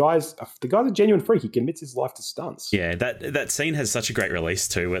 Like the guy's a genuine freak. He commits his life to stunts. Yeah, that scene has such a great release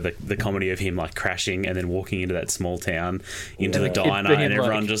too, where the comedy of him like crashing and then walking into that small town, into the diner, and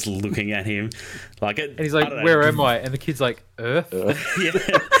everyone just looking at him, like it. And he's like, "Where am I?" And the kid's like, "Earth."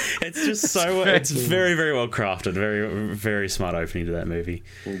 Yeah, it's just so. It's very, very well crafted. Very, very smart opening to that movie.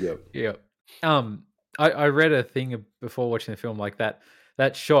 Yeah. I read a thing before watching the film, like that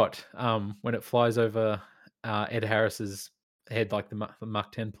shot when it flies over Ed Harris's head, like the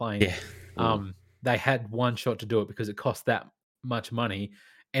Mach 10 plane. Yeah. They had one shot to do it because it cost that much money,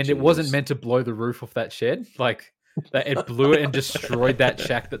 and it wasn't meant to blow the roof off that shed. Like that, it blew it and destroyed that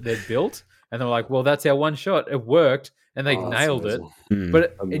shack that they'd built. And they're like, "Well, that's our one shot. It worked." And they nailed it.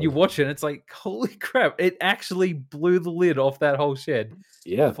 But and you watch it, and it's like, holy crap! It actually blew the lid off that whole shed.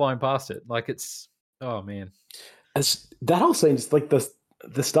 Yeah, flying past it. Like it's, oh man. That whole scene, just like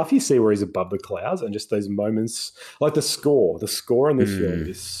the stuff you see where he's above the clouds, and just those moments, like the score in this film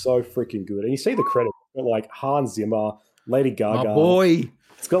is so freaking good. And you see the credits, like Hans Zimmer, Lady Gaga. My boy.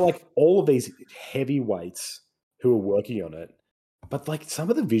 It's got like all of these heavyweights who are working on it. But like some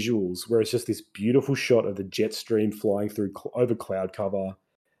of the visuals where it's just this beautiful shot of the jet stream flying through over cloud cover,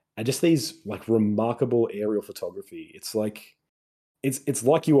 and just these like remarkable aerial photography. It's like it's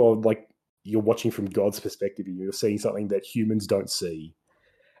like you're watching from God's perspective, and you're seeing something that humans don't see.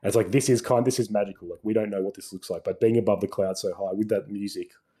 And it's like this is magical. Like, we don't know what this looks like, but being above the clouds so high with that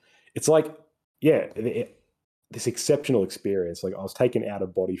music, it's like this exceptional experience. Like, I was taken out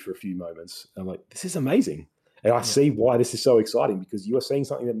of body for a few moments. I'm like, this is amazing. And I see why this is so exciting, because you are seeing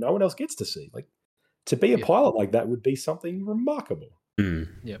something that no one else gets to see. Like, to be a pilot like that would be something remarkable.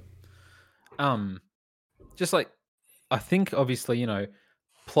 Yeah. Just like, I think obviously,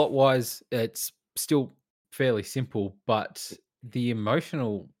 plot wise, it's still fairly simple, but the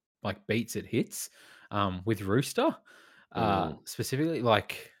emotional like beats it hits with Rooster specifically,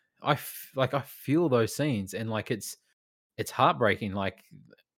 like I feel those scenes, and like it's heartbreaking, like,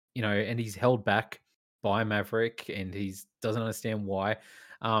 and he's held back by Maverick, and he doesn't understand why.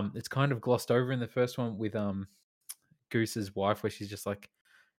 It's kind of glossed over in the first one with Goose's wife, where she's just like,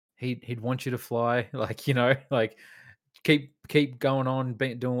 he'd want you to fly, like, like keep going on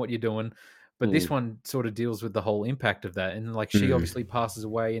doing what you're doing. But this one sort of deals with the whole impact of that, and like she obviously passes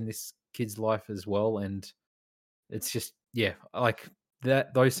away in this kid's life as well, and it's just like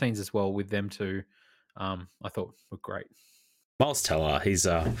those scenes as well with them two, I thought were great. Miles Teller, he's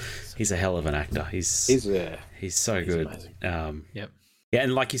a hell of an actor. He's so good. Amazing. Yeah,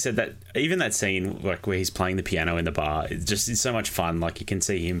 and like you said, that even that scene like where he's playing the piano in the bar, it's so much fun. Like, you can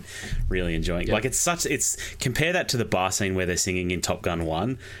see him really enjoying. Like, it's compare that to the bar scene where they're singing in Top Gun 1.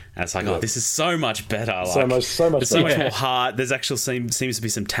 And it's like, oh, this is so much better. Like, so much more heart. There's actually seems to be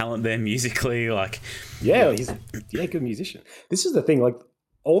some talent there musically. Like, he's a good musician. This is the thing, like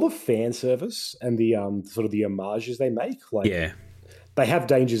all the fan service and the sort of the homages they make. Like, they have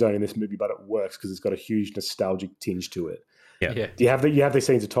Danger Zone in this movie, but it works because it's got a huge nostalgic tinge to it. Yeah. You have these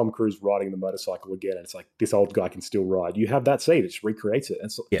scenes of Tom Cruise riding the motorcycle again, and it's like, this old guy can still ride. You have that scene, it just recreates it.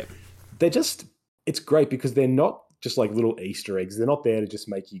 And so it's great because they're not just like little Easter eggs. They're not there to just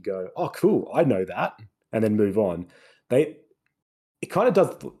make you go, oh, cool, I know that, and then move on. It kind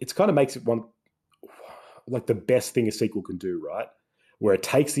of makes it one like the best thing a sequel can do, right? Where it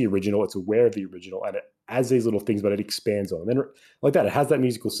takes the original, it's aware of the original, and it adds these little things, but it expands on them. And like that, it has that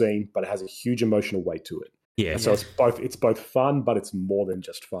musical scene, but it has a huge emotional weight to it. Yeah. And so it's both fun, but it's more than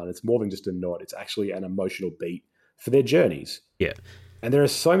just fun. It's more than just a nod. It's actually an emotional beat for their journeys. Yeah. And there are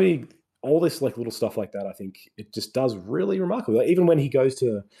so many, all this like little stuff like that. I think it just does really remarkable. Like, even when he goes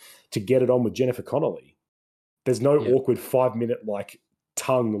to get it on with Jennifer Connelly, there's no awkward 5-minute like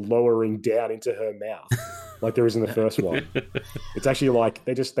tongue lowering down into her mouth like there is in the first one. It's actually like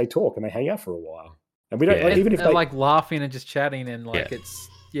they talk and they hang out for a while. And we don't even if they like laughing and just chatting and like it's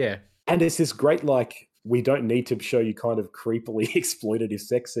And it's this great like we don't need to show you kind of creepily exploitative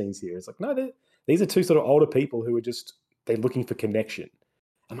sex scenes here. It's like no, these are two sort of older people who are just they're looking for connection.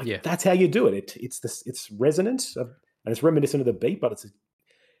 I'm like, that's how you do it. It's resonant and it's reminiscent of the beat, but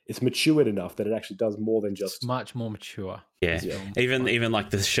it's matured enough that it actually does more than just... It's much more mature. Yeah. Even like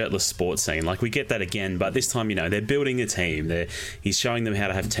the shirtless sports scene, like we get that again, but this time, they're building a team. He's showing them how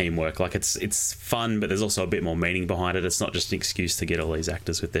to have teamwork. Like it's fun, but there's also a bit more meaning behind it. It's not just an excuse to get all these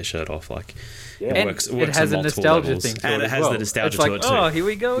actors with their shirt off. Like it works it has on a nostalgia levels. thing to and it it has well. the nostalgia it's like, to it too. Oh, here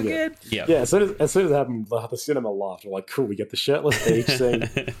we go again. Yeah. As soon as it happened, the cinema laughed. We're like, cool, we get the shirtless beach scene.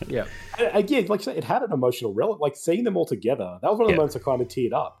 Yeah. And again, like it had an emotional relevance. Like seeing them all together, that was one of the moments I kind of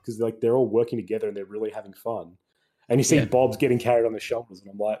teared up because like they're all working together and they're really having fun. And you see Bob's getting carried on the shoulders, and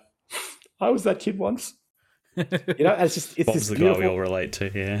I'm like, I was that kid once. It's Bob's this the beautiful... guy we all relate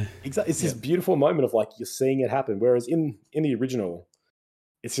to, yeah. Exactly. It's this beautiful moment of like you're seeing it happen. Whereas in the original,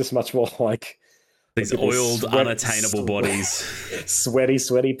 it's just much more like these oiled, unattainable bodies. Sweaty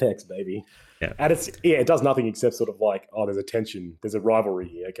pecs, baby. Yeah. And it does nothing except sort of like, oh, there's a tension, there's a rivalry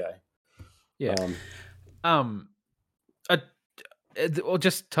here, okay. Yeah. Or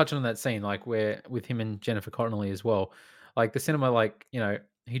just touching on that scene, like where with him and Jennifer Connelly as well, like the cinema, like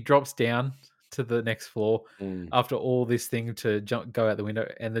he drops down to the next floor after all this thing to go out the window,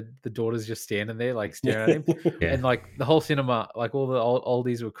 and the daughter's just standing there, like staring at him, and like the whole cinema, like all the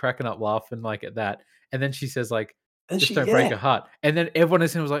oldies were cracking up laughing like at that, and then she says like, "Just don't break her heart," and then everyone in the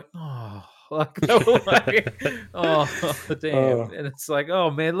cinema was like, "Oh." Like, they were like, oh damn. And it's like, oh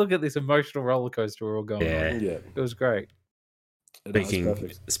man, look at this emotional roller coaster we're all going on. Yeah. It was great. Speaking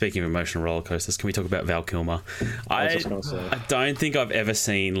of emotional roller coasters, can we talk about Val Kilmer? I don't think I've ever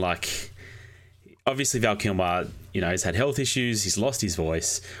seen like... Obviously, Val Kilmer, he's had health issues. He's lost his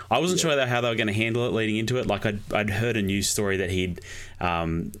voice. I wasn't sure how they were going to handle it leading into it. Like I'd heard a news story that he'd, I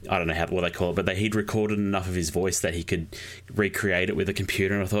don't know what they call it, but that he'd recorded enough of his voice that he could recreate it with a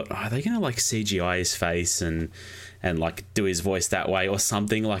computer. And I thought, are they going to like CGI his face and like do his voice that way or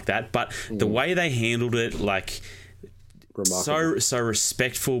something like that? But the way they handled it, like... so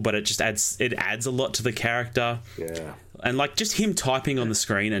respectful, but it just adds a lot to the character. Yeah. And like just him typing on the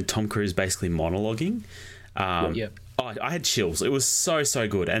screen and Tom Cruise basically monologuing. I had chills. It was so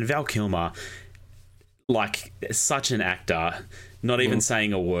good. And Val Kilmer, like such an actor, not even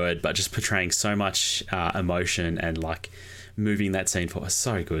saying a word, but just portraying so much emotion and like moving that scene for us.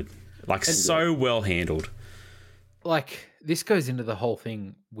 So good. Like so well handled. Like this goes into the whole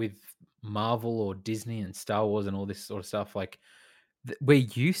thing with Marvel or Disney and Star Wars and all this sort of stuff. Like we're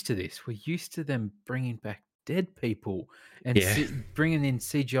used to this. We're used to them bringing back dead people and bringing in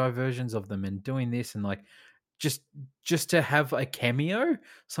CGI versions of them and doing this and like just to have a cameo.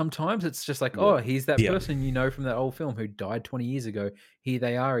 Sometimes it's just like, oh, here's that person from that old film who died 20 years ago. Here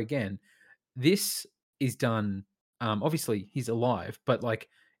they are again. This is done. Obviously, he's alive, but like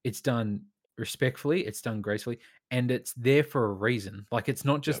it's done respectfully, it's done gracefully, and it's there for a reason. Like it's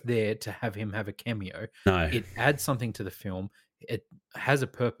not just there to have him have a cameo. No, it adds something to the film. It has a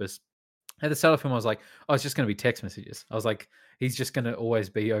purpose. At the start of the film, I was like, oh, it's just going to be text messages. I was like, he's just going to always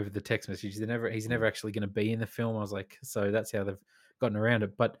be over the text messages. He's never actually going to be in the film. I was like, so that's how they've gotten around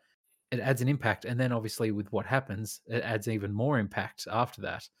it. But it adds an impact, and then obviously with what happens, it adds even more impact after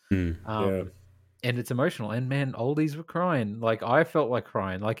that. And it's emotional. And man, oldies were crying. Like I felt like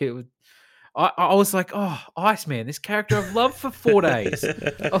crying. Like it was. I was like, oh, Iceman, this character I've loved for 4 days.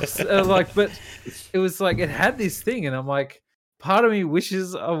 I was like, but it was like, it had this thing. And I'm like, part of me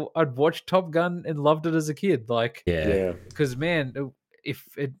wishes I'd watched Top Gun and loved it as a kid. Like, because man, if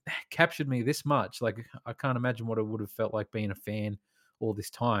it captured me this much, like I can't imagine what it would have felt like being a fan all this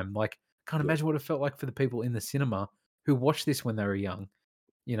time. Like, I can't imagine what it felt like for the people in the cinema who watched this when they were young,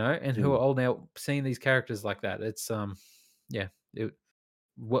 and who are old now seeing these characters like that. It's,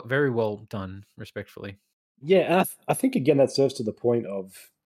 very well done, respectfully. Yeah, and I think again that serves to the point of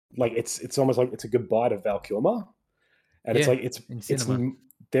like it's almost like it's a goodbye to Val Kilmer, and it's like it's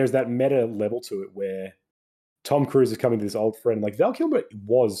there's that meta level to it where Tom Cruise is coming to this old friend. Like Val Kilmer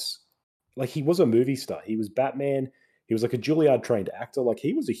was a movie star. He was Batman. He was like a Juilliard trained actor. Like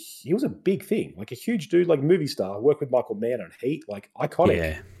he was a big thing, like a huge dude, like movie star. Worked with Michael Mann on Heat, like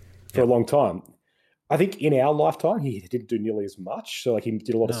iconic for a long time. I think in our lifetime, he didn't do nearly as much. So like he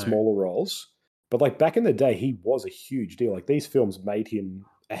did a lot of smaller roles. But like back in the day, he was a huge deal. Like these films made him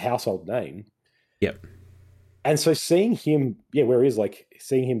a household name. Yep. And so seeing him, where he is, like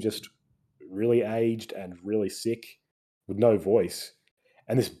seeing him just really aged and really sick with no voice,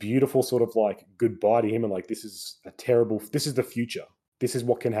 and this beautiful sort of like goodbye to him, and like this is the future. this is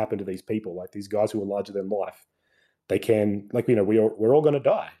what can happen to these people. Like these guys who are larger than life, they can, like, you know, we're all going to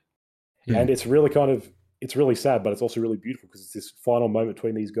die. Yeah. And it's really it's really sad, but it's also really beautiful because it's this final moment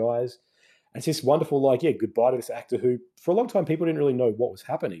between these guys. And it's this wonderful, like, goodbye to this actor who, for a long time, people didn't really know what was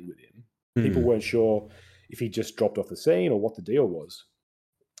happening with him. People weren't sure if he just dropped off the scene or what the deal was.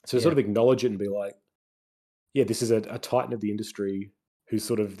 So to sort of acknowledge it and be like, this is a titan of the industry who's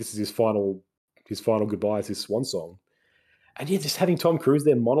this is his final goodbye, it's his swan song. And just having Tom Cruise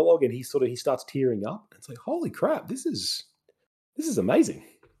there monologue, and he starts tearing up. It's like, holy crap, this is amazing.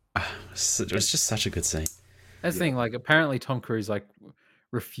 It was just such a good scene. That's the thing, like, apparently Tom Cruise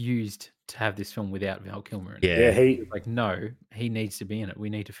refused to have this film without Val Kilmer. He like, no, he needs to be in it. We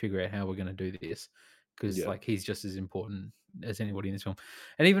need to figure out how we're going to do this because like he's just as important as anybody in this film.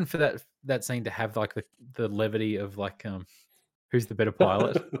 And even for that scene to have like the levity of like who's the better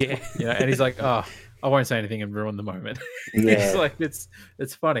pilot? And he's like, oh, I won't say anything and ruin the moment. It's like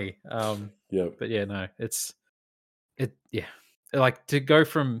it's funny. But no, like to go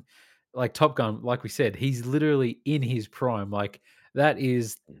from like Top Gun, like we said, he's literally in his prime. Like that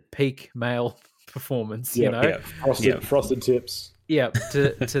is peak male performance, you know. Frosted tips.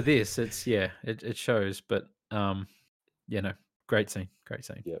 To this, it's it shows. But great scene.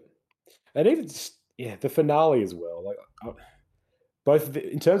 Yeah, and even the finale as well. Like both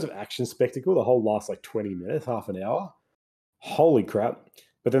in terms of action spectacle, the whole last like 20 minutes, half an hour. Holy crap!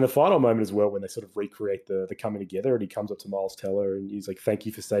 But then the final moment as well, when they sort of recreate the coming together, and he comes up to Miles Teller and he's like, "Thank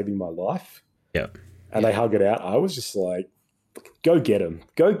you for saving my life." And they hug it out. I was just like, "Go get him,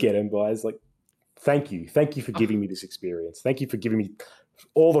 guys!" Like, thank you for giving me this experience. Thank you for giving me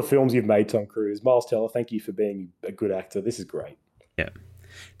all the films you've made, Tom Cruise. Miles Teller, thank you for being a good actor. This is great. Yeah.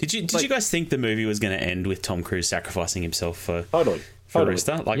 Did you guys think the movie was going to end with Tom Cruise sacrificing himself for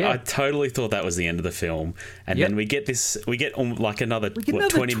Rooster? Like, I totally thought that was the end of the film. And then we get like another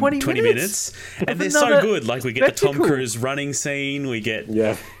 20 minutes. And they're so good. Like, we get the Tom Cruise running scene. We get...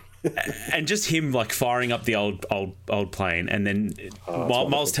 and just him like firing up the old plane, and then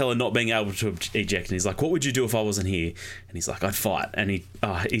Miles Teller not being able to eject, and he's like, "What would you do if I wasn't here?" And he's like, "I'd fight." And he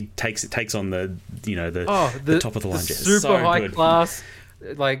takes on the top of the line jets, super high class,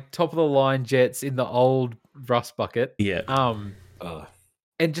 like top of the line jets in the old rust bucket. And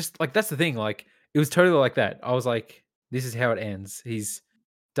just like that's the thing, like it was totally like that. I was like, this is how it ends. He's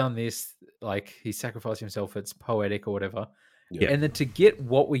done this, like he sacrificed himself. It's poetic or whatever. And then to get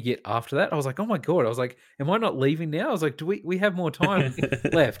what we get after that, I was like, oh my God. I was like, am I not leaving now? I was like, do we have more time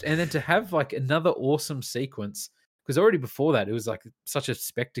left? And then to have like another awesome sequence, because already before that, it was like such a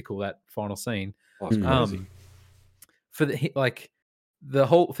spectacle, that final scene. For the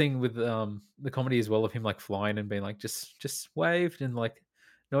whole thing with the comedy as well of him like flying and being like, just waved and like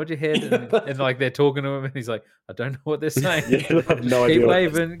nod your head and like they're talking to him and he's like, I don't know what they're saying. I have no idea. Keep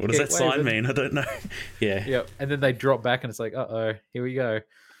waving. What does that sign mean? I don't know. Yeah. And then they drop back and it's like, uh-oh, here we go.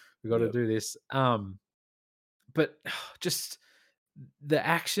 We got to do this. But just the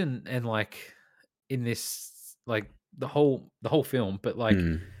action and like in this, like the whole film, but like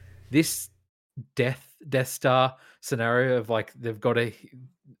this Death Star scenario of like they've got to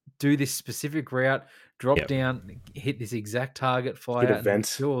do this specific route, drop down, hit this exact target, fly out,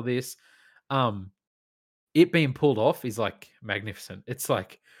 and do all this. It being pulled off is like magnificent. It's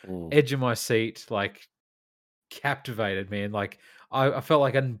like edge of my seat, like captivated, man. Like I felt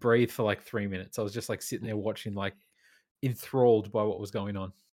like I didn't breathe for like 3 minutes. I was just like sitting there watching, like enthralled by what was going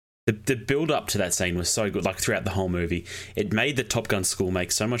on. The build up to that scene was so good, like throughout the whole movie. It made the Top Gun school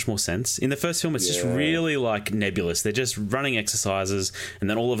make so much more sense. In the first film, it's just really like nebulous. They're just running exercises, and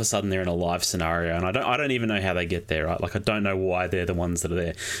then all of a sudden they're in a live scenario, and I don't even know how they get there. Right? Like I don't know why they're the ones that are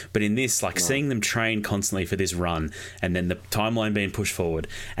there. But in this, like seeing them train constantly for this run, and then the timeline being pushed forward,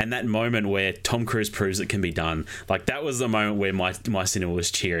 and that moment where Tom Cruise proves it can be done, like that was the moment where my cinema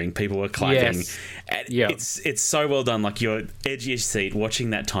was cheering. People were clapping. Yes. It's so well done. Like you're edge of your seat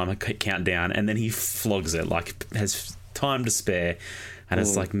watching that timer count down, and then he flogs it, like has time to spare, and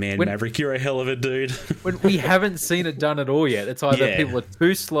it's like, man, Maverick, you're a hell of a dude. When we haven't seen it done at all yet. It's either people are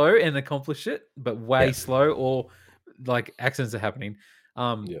too slow and accomplish it, but way slow, or like accidents are happening.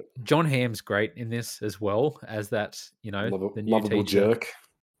 John Hamm's great in this as well as that, the new lovable teacher. jerk.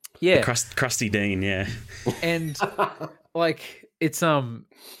 The crusty Dean, and like it's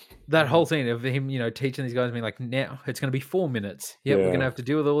that whole thing of him, teaching these guys, being like, now it's going to be 4 minutes. We're going to have to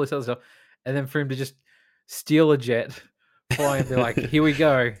deal with all this other stuff. And then for him to just steal a jet, fly and be like, here we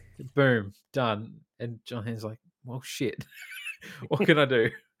go. Boom, done. And John Hamm's like, well, shit. What can I do?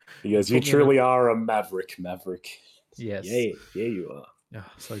 He goes, you truly are a maverick. Yes. Yeah, you are.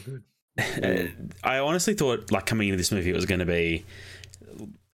 Oh, so good. I honestly thought, like, coming into this movie, it was going to be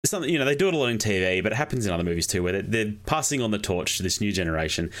something, they do it a lot in TV, but it happens in other movies too, where they're passing on the torch to this new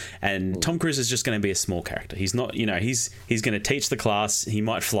generation, and Tom Cruise is just going to be a small character. He's not, he's going to teach the class. He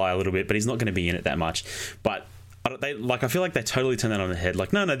might fly a little bit, but he's not going to be in it that much. But I feel like they totally turn that on the head.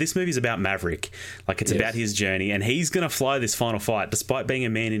 Like, no, this movie's about Maverick. Like, it's about his journey, and he's going to fly this final fight, despite being a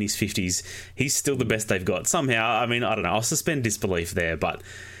man in his 50s. He's still the best they've got. Somehow, I mean, I don't know. I'll suspend disbelief there, but.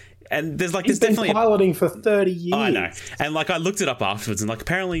 And there's definitely piloting for 30 years. I know, and I looked it up afterwards, and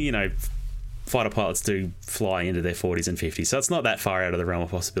apparently, fighter pilots do fly into their 40s and 50s, so it's not that far out of the realm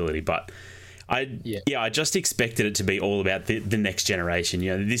of possibility. But I just expected it to be all about the next generation.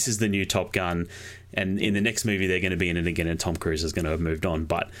 This is the new Top Gun, and in the next movie they're going to be in it again, and Tom Cruise is going to have moved on.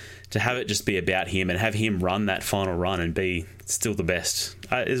 But to have it just be about him and have him run that final run and be still the best,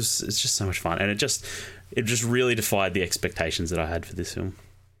 it's just so much fun, and it just really defied the expectations that I had for this film.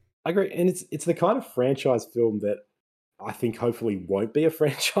 I agree, and it's the kind of franchise film that I think hopefully won't be a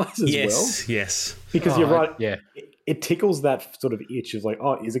franchise as well. Yes, because you're right. Yeah, it tickles that sort of itch of like,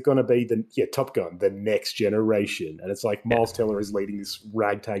 is it going to be Top Gun, the next generation? And it's like Miles Teller is leading this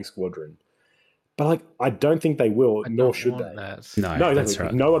ragtag squadron, but I don't think they will, nor should they. No, that's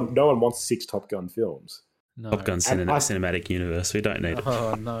right. No one wants 6 Top Gun films. No. Top Gun cinematic universe. We don't need it.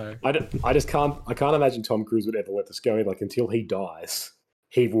 Oh no, I just can't. I can't imagine Tom Cruise would ever let this go. Like, until he dies,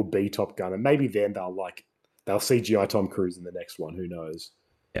 he will be Top Gun, and maybe then they'll CGI Tom Cruise in the next one. Who knows?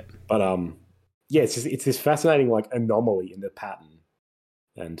 Yeah. But it's this fascinating anomaly in the pattern,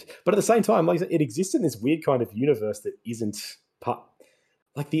 but at the same time, it exists in this weird kind of universe that isn't part.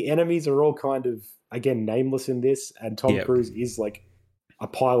 Like, the enemies are all kind of, again, nameless in this, and Tom Cruise is like a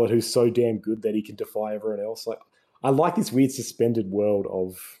pilot who's so damn good that he can defy everyone else. Like, I like this weird suspended world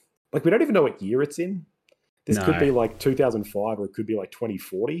of, we don't even know what year it's in. This could be 2005, or it could be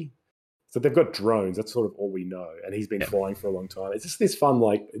 2040. So they've got drones. That's sort of all we know. And he's been flying for a long time. It's just this fun,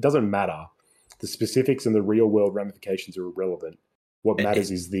 it doesn't matter. The specifics and the real world ramifications are irrelevant. What matters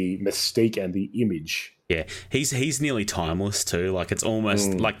is the mystique and the image. Yeah. He's nearly timeless too. It's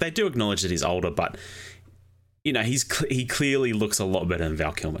almost they do acknowledge that he's older, but he clearly looks a lot better than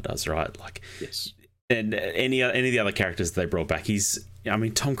Val Kilmer does, right? Yes. And any of the other characters they brought back,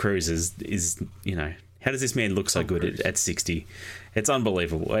 Tom Cruise is how does this man look so good at 60? It's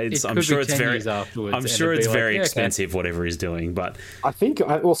unbelievable. I'm sure it's very expensive, whatever he's doing. But I think,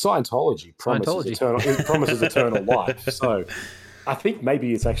 Scientology promises eternal life. So I think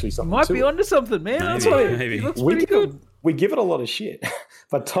maybe it's actually something. Might be onto something, man. That's why he looks pretty good. We give it a lot of shit,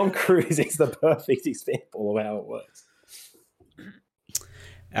 but Tom Cruise is the perfect example of how it works.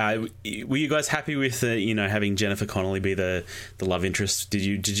 Were you guys happy with having Jennifer Connelly be the love interest?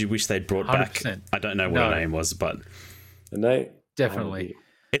 Did you wish they'd brought 100%. Back? I don't know what her name was, but definitely.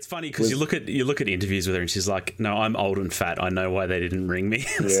 It's funny because you look at interviews with her and she's like, "No, I'm old and fat. I know why they didn't ring me."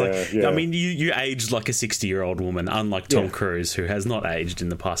 I mean, you aged like a 60-year-old woman, unlike Tom Cruise, who has not aged in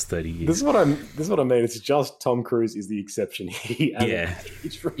the past 30 years. This is what I mean. It's just Tom Cruise is the exception.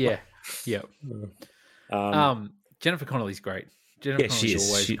 Jennifer Connelly's great. Jennifer Connelly's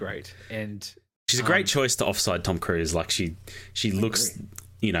always great, and she's a great choice to offside Tom Cruise. She looks,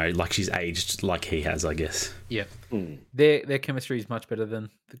 like she's aged like he has, I guess. Yeah, their chemistry is much better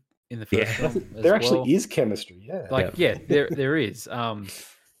than in the first film. There actually is chemistry. There is.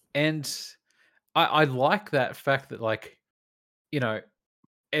 And I like that fact that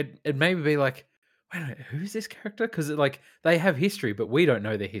it maybe be like, wait a minute, who's this character? Because they have history, but we don't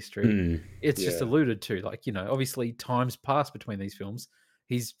know their history. It's just alluded to. Obviously times pass between these films.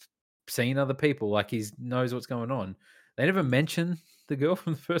 He's seen other people. He knows what's going on. They never mention the girl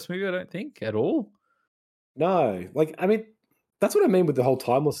from the first movie, I don't think, at all. No. That's what I mean with the whole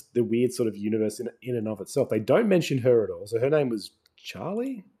timeless, the weird sort of universe in and of itself. They don't mention her at all. So her name was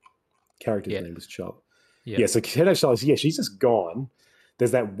Charlie? Character's name was Charlie. Yeah, so her name's Charlie. She's just gone.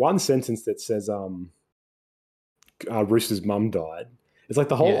 There's that one sentence that says Rooster's mum died. It's like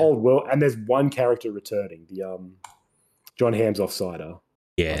the whole old world, and there's one character returning, the John Hamm's Offsider.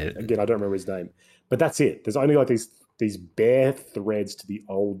 Yeah. Again, I don't remember his name. But that's it. There's only these bare threads to the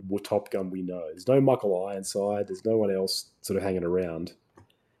old Top Gun we know. There's no Michael Ironside. There's no one else sort of hanging around.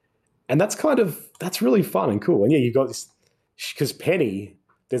 And that's really fun and cool. And you've got this, because Penny,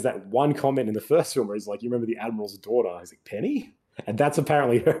 there's that one comment in the first film where he's like, you remember the Admiral's daughter? He's like, Penny? And that's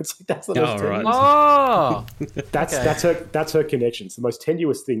apparently her. It's like, that's the most right. Oh, that's her connection. It's the most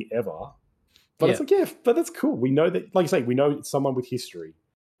tenuous thing ever. But it's like, but that's cool. We know that, like you say, we know it's someone with history.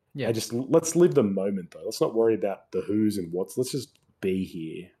 Yeah. And just let's live the moment though. Let's not worry about the who's and what's. Let's just be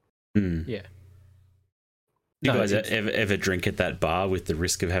here. Yeah. You guys ever drink at that bar with the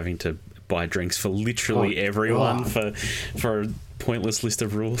risk of having to buy drinks for literally everyone for a pointless list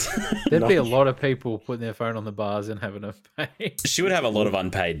of rules? There'd be a lot of people putting their phone on the bars and having to pay. She would have a lot of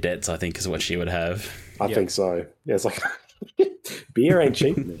unpaid debts, I think, is what she would have. I think so. Yeah, it's like beer ain't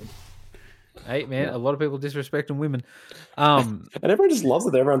cheap, man. Hey, man, a lot of people disrespecting women. And everyone just loves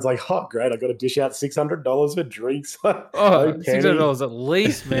it. Everyone's like, oh, great, I got to dish out $600 for drinks. $600 at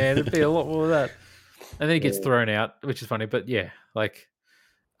least, man. It'd be a lot more of that. And then it gets thrown out, which is funny. But yeah, like,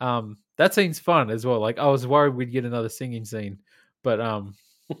 that scene's fun as well. Like, I was worried we'd get another singing scene, but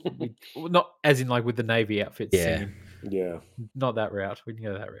not as in like with the Navy outfits singing. Yeah. Not that route. We didn't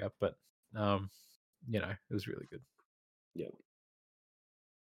go that route, but it was really good. Yeah.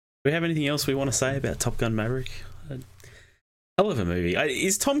 Do we have anything else we want to say about Top Gun Maverick? Hell of a movie.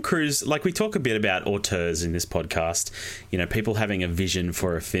 Is Tom Cruise, like we talk a bit about auteurs in this podcast, people having a vision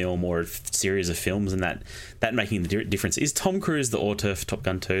for a film or a series of films and that making the difference. Is Tom Cruise the auteur for Top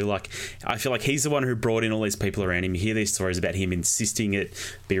Gun 2? Like, I feel like he's the one who brought in all these people around him. You hear these stories about him insisting it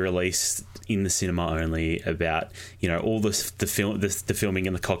be released in the cinema only, about, all the filming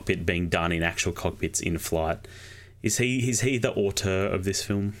in the cockpit being done in actual cockpits in flight. Is he the auteur of this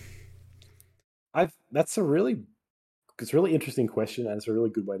film? It's a really interesting question, and it's a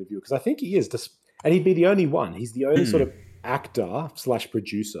really good way to view it, because I think he is, and he'd be the only one. He's the only sort of actor /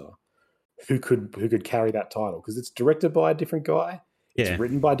 producer who could carry that title, because it's directed by a different guy. It's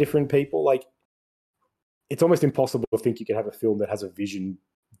written by different people. Like, it's almost impossible to think you can have a film that has a vision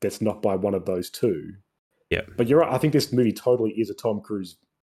that's not by one of those two. Yeah, but you're right. I think this movie totally is a Tom Cruise.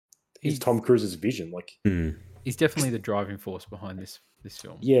 He's Tom Cruise's vision. Like, he's definitely the driving force behind this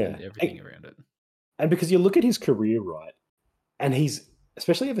film. Yeah, and everything around it. And because you look at his career, right, and he's,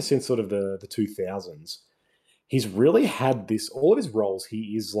 especially ever since sort of the 2000s, he's really had this, all of his roles,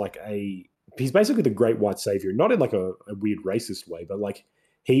 he's basically the great white savior, not in like a weird racist way, but like,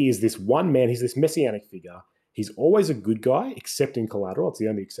 he is this one man, he's this messianic figure. He's always a good guy, except in Collateral. It's the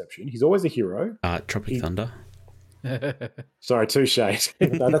only exception. He's always a hero. Tropic Thunder. Sorry, Touche.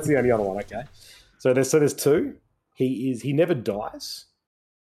 No, that's the only other one, okay. So there's two. He never dies.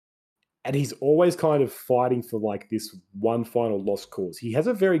 And he's always kind of fighting for like this one final lost cause. He has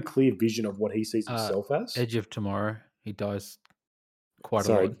a very clear vision of what he sees himself as. Edge of Tomorrow. He dies quite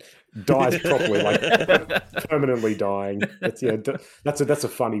a lot. Dies properly, like permanently dying. That's a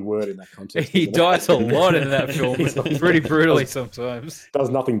funny word in that context. He dies a lot in that film. Pretty brutally sometimes.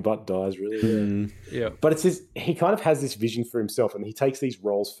 Does nothing but dies, really. Yeah. But he kind of has this vision for himself, and he takes these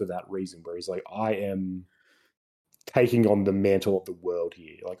roles for that reason, where he's like, I am taking on the mantle of the world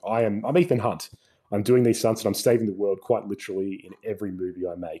here. Like, I'm Ethan Hunt. I'm doing these stunts and I'm saving the world quite literally in every movie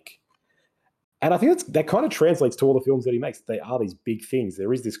I make. And I think that kind of translates to all the films that he makes. They are these big things.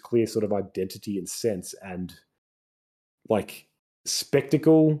 There is this clear sort of identity and sense and like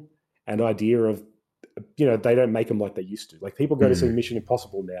spectacle and idea of, they don't make them like they used to. Like, people go to see Mission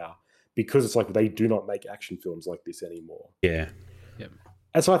Impossible now because it's like they do not make action films like this anymore. Yeah. Yep.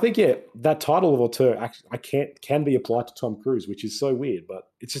 And so I think, that title of auteur actually can be applied to Tom Cruise, which is so weird, but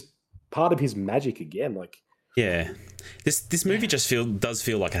it's just part of his magic again. Like, yeah, this movie just does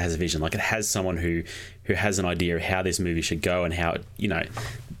feel like it has a vision, like it has someone who has an idea of how this movie should go and how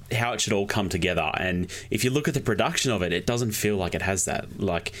how it should all come together. And if you look at the production of it, it doesn't feel like it has that.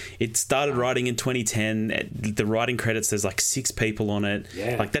 Like, it started writing in 2010. The writing credits, there's like 6 people on it.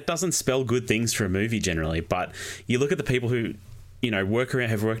 Yeah. Like, that doesn't spell good things for a movie generally. But you look at the people who have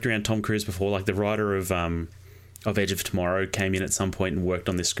worked around Tom Cruise before, like the writer of Edge of Tomorrow came in at some point and worked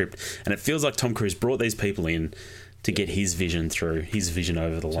on this script, and it feels like Tom Cruise brought these people in to get his vision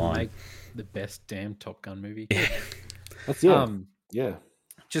over the line. Make the best damn Top Gun movie. Yeah. That's yeah.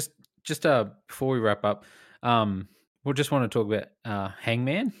 Just before we wrap up, we'll just want to talk about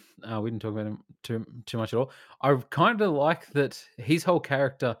Hangman. We didn't talk about him too much at all. I kind of like that his whole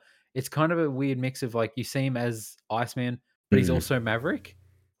character. It's kind of a weird mix of, like, you see him as Iceman, but he's also Maverick.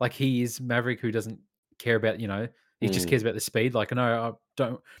 Like, he is Maverick who doesn't care about, he just cares about the speed. Like, no,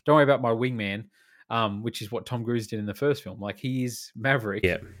 don't worry about my wingman, which is what Tom Cruise did in the first film. Like, he is Maverick.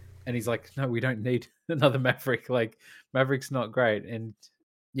 Yeah. And he's like, no, we don't need another Maverick. Like, Maverick's not great. And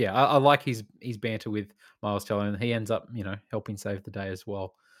yeah, I like his banter with Miles Teller, and he ends up, helping save the day as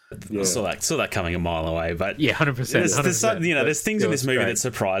well. Yeah. Saw that coming a mile away, but yeah, 100%. There's things in this movie that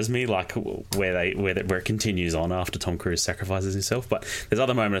surprise me, like where it continues on after Tom Cruise sacrifices himself. But there's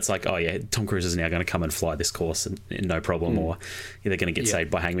other moments like, oh yeah, Tom Cruise is now going to come and fly this course and no problem, or they're going to get saved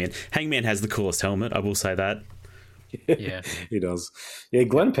by Hangman. Hangman has the coolest helmet, I will say that. Yeah, he does. Yeah,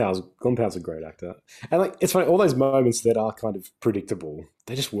 Glenn Powell's a great actor, and like, it's funny, all those moments that are kind of predictable,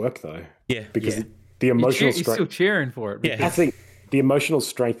 they just work though. Yeah, because the emotional He's strength. still cheering for it. Yeah, I think the emotional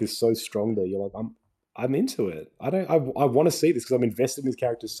strength is so strong there. You're like, I'm into it. I want to see this because I'm invested in these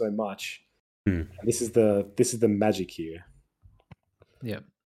characters so much. And this is the magic here. Yeah.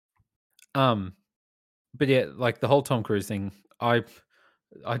 But yeah, like the whole Tom Cruise thing, I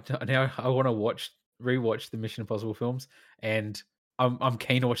now I want to rewatch the Mission Impossible films, and I'm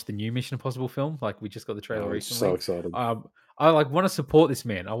keen to watch the new Mission Impossible film. Like we just got the trailer recently. So excited. I like want to support this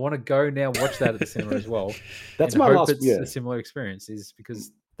man. I want to go now watch that at the cinema as well. That's and my hope last. it's a similar experience, is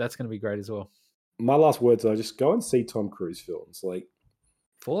because that's going to be great as well. My last words are just go and see Tom Cruise films. Like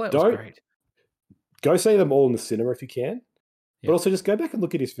Fallout was great. Go see them all in the cinema if you can, Yeah. but also just go back and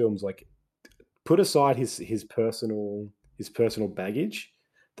look at his films. Like put aside his personal baggage.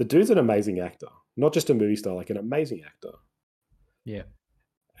 The dude's an amazing actor, not just a movie star, like an amazing actor. Yeah.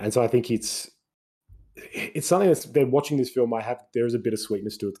 And so I think it's something that's, they're watching this film. There is a bit of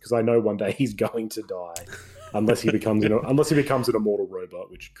sweetness to it because I know one day he's going to die unless he becomes an immortal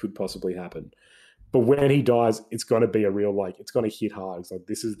robot, which could possibly happen. But when he dies, it's going to be a real, like, it's going to hit hard. It's like,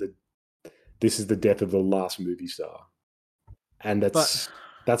 this is the death of the last movie star. And that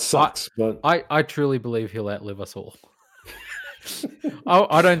sucks. But I truly believe he'll outlive us all.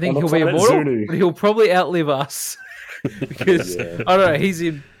 I don't think he'll be immortal, but he'll probably outlive us. Because I don't know, he's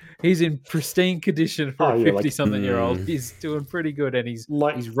in pristine condition for a 50-something year old. He's doing pretty good, and he's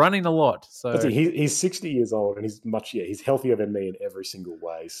running a lot. So he's 60 years old, and he's healthier than me in every single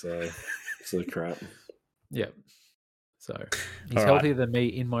way. So crap. Yeah. So he's healthier than me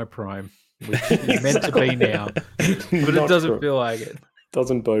in my prime, which is meant to be now, but it doesn't feel like it.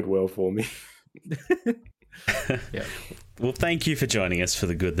 Doesn't bode well for me. Yeah. Well, thank you for joining us for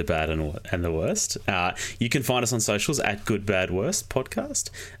the good, the bad, and the worst. You can find us on socials at Good, Bad, Worst Podcast.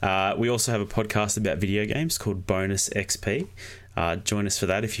 We also have a podcast about video games called Bonus XP. Join us for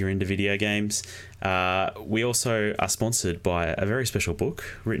that if you're into video games. We also are sponsored by a very special book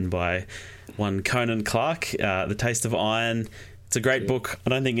written by one Conan Clark, The Taste of Iron. It's a great book. I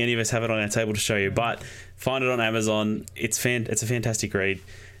don't think any of us have it on our table to show you, but find it on Amazon. It's a fantastic read.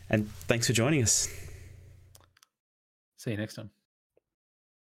 And thanks for joining us. See you next time.